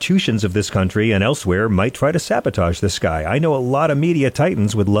institutions of this country and elsewhere might try to sabotage this guy? I know a lot of media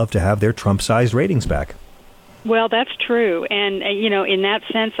titans would love to have their Trump-sized ratings back. Well, that's true. And, in that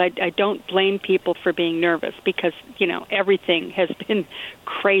sense, I don't blame people for being nervous because, everything has been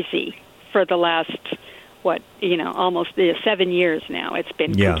crazy for the last, almost 7 years now. It's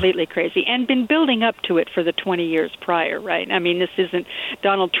been completely crazy and been building up to it for the 20 years prior, right? This isn't,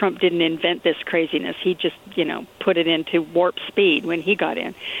 Donald Trump didn't invent this craziness. He just, put it into warp speed when he got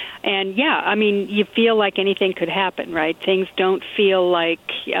in. And, you feel like anything could happen, right? Things don't feel like,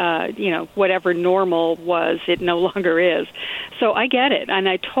 whatever normal was, it no longer is. So I get it, and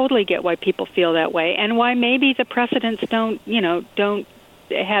I totally get why people feel that way and why maybe the precedents don't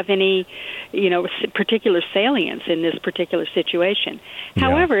have any, particular salience in this particular situation. Yeah.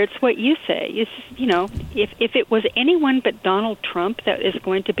 However, it's what you say. If it was anyone but Donald Trump that is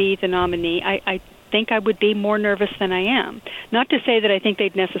going to be the nominee, I think I would be more nervous than I am. Not to say that I think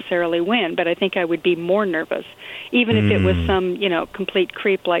they'd necessarily win, but I think I would be more nervous, even if it was some, complete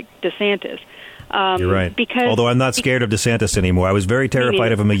creep like DeSantis. You're right. Although I'm not scared of DeSantis anymore. I was very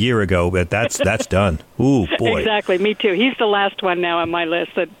terrified of him a year ago, but that's done. Ooh, boy. Exactly. Me too. He's the last one now on my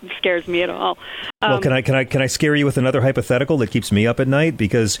list that scares me at all. Well, can I scare you with another hypothetical that keeps me up at night?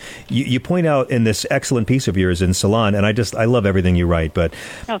 Because you point out in this excellent piece of yours in Salon, and I love everything you write, but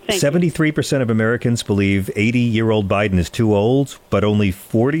 73% of Americans believe 80-year-old Biden is too old, but only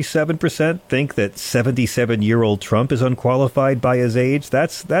 47% think that 77-year-old Trump is unqualified by his age.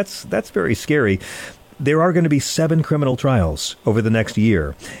 That's very scary. There are going to be 7 criminal trials over the next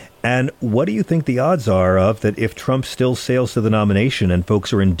year. And what do you think the odds are of that if Trump still sails to the nomination and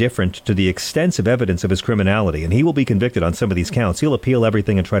folks are indifferent to the extensive evidence of his criminality, and he will be convicted on some of these counts, he'll appeal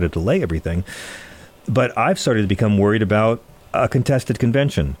everything and try to delay everything. But I've started to become worried about a contested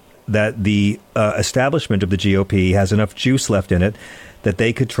convention, that the establishment of the GOP has enough juice left in it that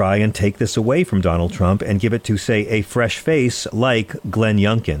they could try and take this away from Donald Trump and give it to, say, a fresh face like Glenn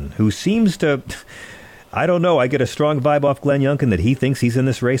Youngkin, who seems to... I don't know. I get a strong vibe off Glenn Youngkin that he thinks he's in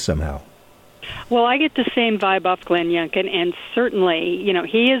this race somehow. Well, I get the same vibe off Glenn Youngkin, and certainly,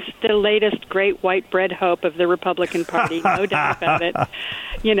 he is the latest great white bread hope of the Republican Party, no doubt about it.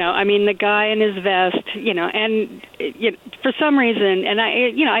 The guy in his vest, and for some reason, and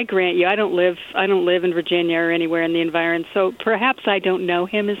I grant you, I don't live in Virginia or anywhere in the environs, so perhaps I don't know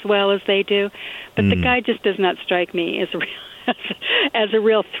him as well as they do, but the guy just does not strike me as a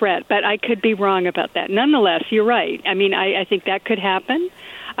real threat, but I could be wrong about that. Nonetheless, you're right. I think that could happen.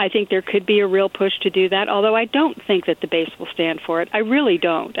 I think there could be a real push to do that, although I don't think that the base will stand for it. I really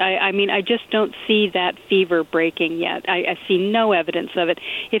don't. I just don't see that fever breaking yet. I see no evidence of it.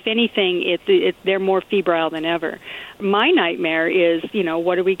 If anything, they're more febrile than ever. My nightmare is,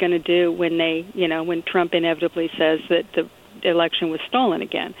 what are we going to do when when Trump inevitably says that the election was stolen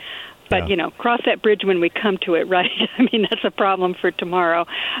again? But, cross that bridge when we come to it, right? That's a problem for tomorrow.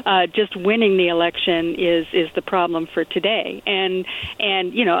 Just winning the election is the problem for today. And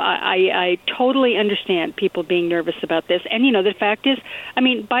I totally understand people being nervous about this. And, the fact is,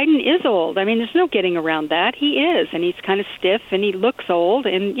 Biden is old. There's no getting around that. He is. And he's kind of stiff and he looks old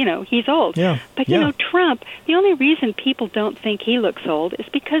and, he's old. Yeah. But, Trump, the only reason people don't think he looks old is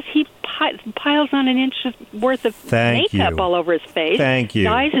because he piles on an inch worth of makeup all over his face. Thank you.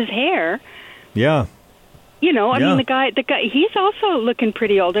 Dyes his hair. Yeah. You know, I mean, the guy, he's also looking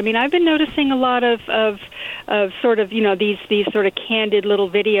pretty old. I mean, I've been noticing a lot of sort of, you know, these sort of candid little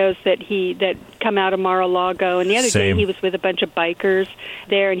videos that come out of Mar-a-Lago. And the other day he was with a bunch of bikers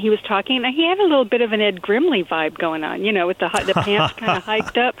there, and he was talking, and he had a little bit of an Ed Grimley vibe going on, you know, with the pants kind of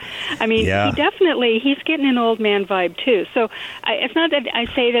hiked up. I mean, he's getting an old man vibe too. So it's not that I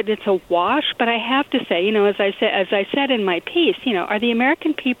say that it's a wash, but I have to say, you know, as I said in my piece, you know, are the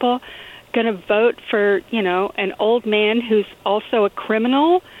American people going to vote for, you know, an old man who's also a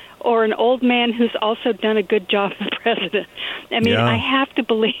criminal, or an old man who's also done a good job as president? I mean, I have to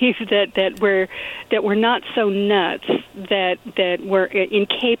believe that we're not so nuts that we're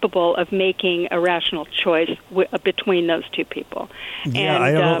incapable of making a rational choice between those two people. Yeah, and,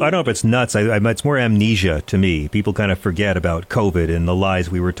 I don't know if it's nuts. It's more amnesia to me. People kind of forget about COVID and the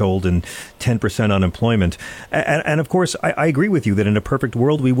lies we were told and 10% unemployment. And of course, I agree with you that in a perfect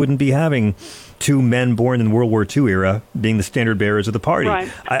world, we wouldn't be having two men born in World War II era being the standard bearers of the party.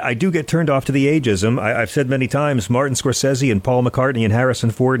 Right. I do get turned off to the ageism. I've said many times, Martin Scorsese and Paul McCartney and Harrison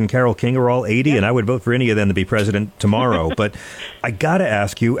Ford and Carole King are all 80, and I would vote for any of them to be president tomorrow. But I got to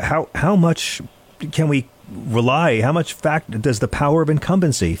ask you, how much can we rely, how much does the power of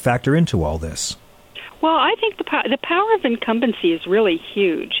incumbency factor into all this? Well, I think the power of incumbency is really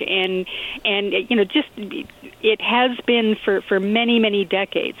huge, and you know, just it has been for many, many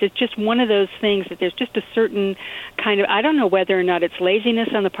decades. It's just one of those things that there's just a certain kind of, I don't know whether or not it's laziness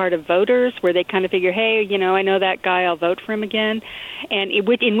on the part of voters, where they kind of figure, hey, you know, I know that guy, I'll vote for him again, and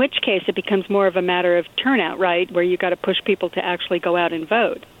in which case it becomes more of a matter of turnout, right, where you got to push people to actually go out and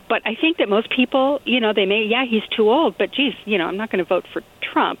vote. But I think that most people, you know, they may, he's too old, but geez, you know, I'm not going to vote for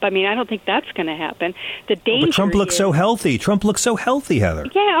Trump. I mean, I don't think that's going to happen. The danger but Trump looks so healthy. Trump looks so healthy, Heather.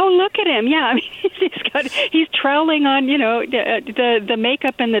 Yeah, oh, look at him. Yeah, I mean, he's troweling on, you know, the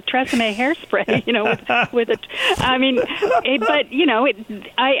makeup and the Tresemme hairspray, you know, with a, I mean, but, you know,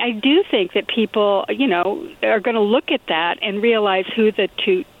 I do think that people, you know, are going to look at that and realize who the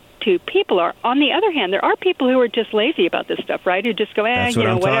two people are. On the other hand, there are people who are just lazy about this stuff, right? Who just go, that's you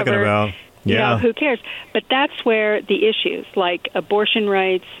know, what I'm whatever. Talking about. Yeah. You know, who cares? But that's where the issues like abortion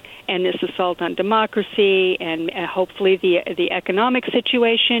rights and this assault on democracy and hopefully the economic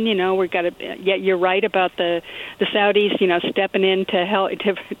situation, you know, we've got to, you're right about the Saudis, you know, stepping in to help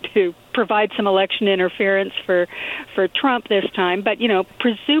to provide some election interference for Trump this time. But, you know,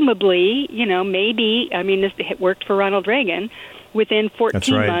 presumably, you know, maybe, I mean, it worked for Ronald Reagan. Within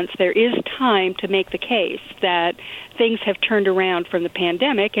 14 months, there is time to make the case that things have turned around from the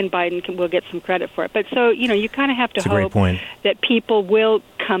pandemic, and Biden will get some credit for it. But so, you know, you kind of have to hope that people will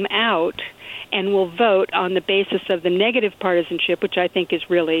come out and will vote on the basis of the negative partisanship, which I think is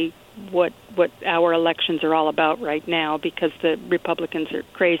really what our elections are all about right now, because the Republicans are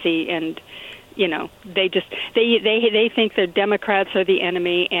crazy and, you know, they think the Democrats are the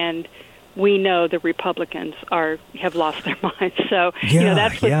enemy, and we know the Republicans have lost their minds. So, you know,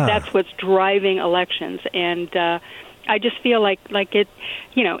 that's what's driving elections. And I just feel like it,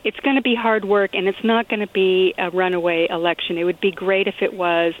 you know, it's going to be hard work, and it's not going to be a runaway election. It would be great if it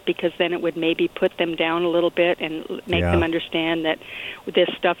was, because then it would maybe put them down a little bit and make them understand that this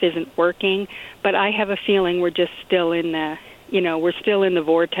stuff isn't working. But I have a feeling we're just still in the, you know, we're still in the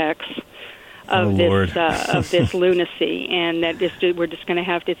vortex of this lunacy, and that we're just going to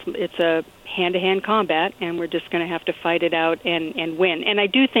have to, it's a hand-to-hand combat, and we're just going to have to fight it out and win. And I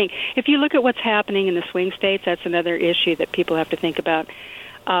do think, if you look at what's happening in the swing states, that's another issue that people have to think about.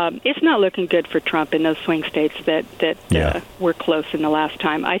 It's not looking good for Trump in those swing states that were close in the last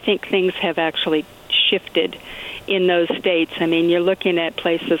time. I think things have actually shifted in those states. I mean, you're looking at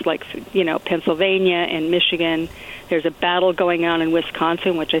places like, you know, Pennsylvania and Michigan. There's a battle going on in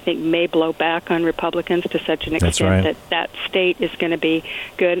Wisconsin, which I think may blow back on Republicans to such an extent that state is going to be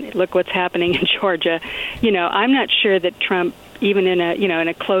good. Look what's happening in Georgia. You know, I'm not sure that Trump, even in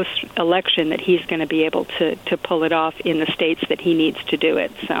a close election, that he's going to be able to pull it off in the states that he needs to do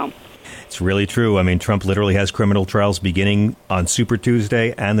it. So it's really true. I mean, Trump literally has criminal trials beginning on Super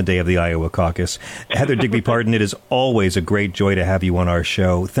Tuesday and the day of the Iowa caucus. Heather Digby Parton, it is always a great joy to have you on our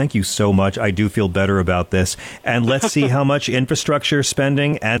show. Thank you so much. I do feel better about this. And let's see how much infrastructure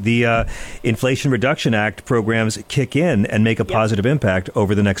spending and the Inflation Reduction Act programs kick in and make a positive impact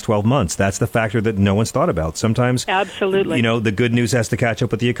over the next 12 months. That's the factor that no one's thought about. Sometimes, absolutely, you know, the good news has to catch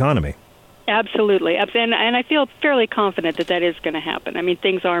up with the economy. Absolutely. And I feel fairly confident that is going to happen. I mean,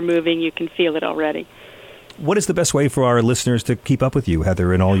 things are moving. You can feel it already. What is the best way for our listeners to keep up with you,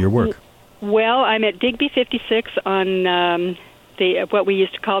 Heather, and all your work? Well, I'm at Digby56 on what we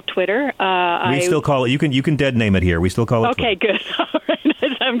used to call Twitter. We still call it. You can dead name it here. We still call it. Okay, Twitter. Good. All right.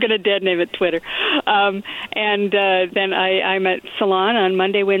 I'm going to dead name it Twitter. And then I'm at Salon on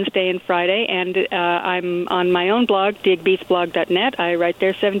Monday, Wednesday, and Friday, and I'm on my own blog, digbeatsblog.net. I write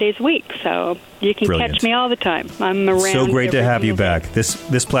there 7 days a week, so you can catch me all the time. I'm around. So great to have you back.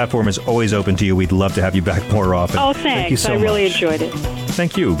 This platform is always open to you. We'd love to have you back more often. Oh, thanks. Thank you so much. I really enjoyed it.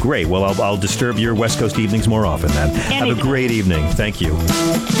 Thank you. Great. Well, I'll disturb your West Coast evenings more often then. Anytime. Have a great evening. Thank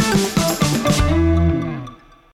you.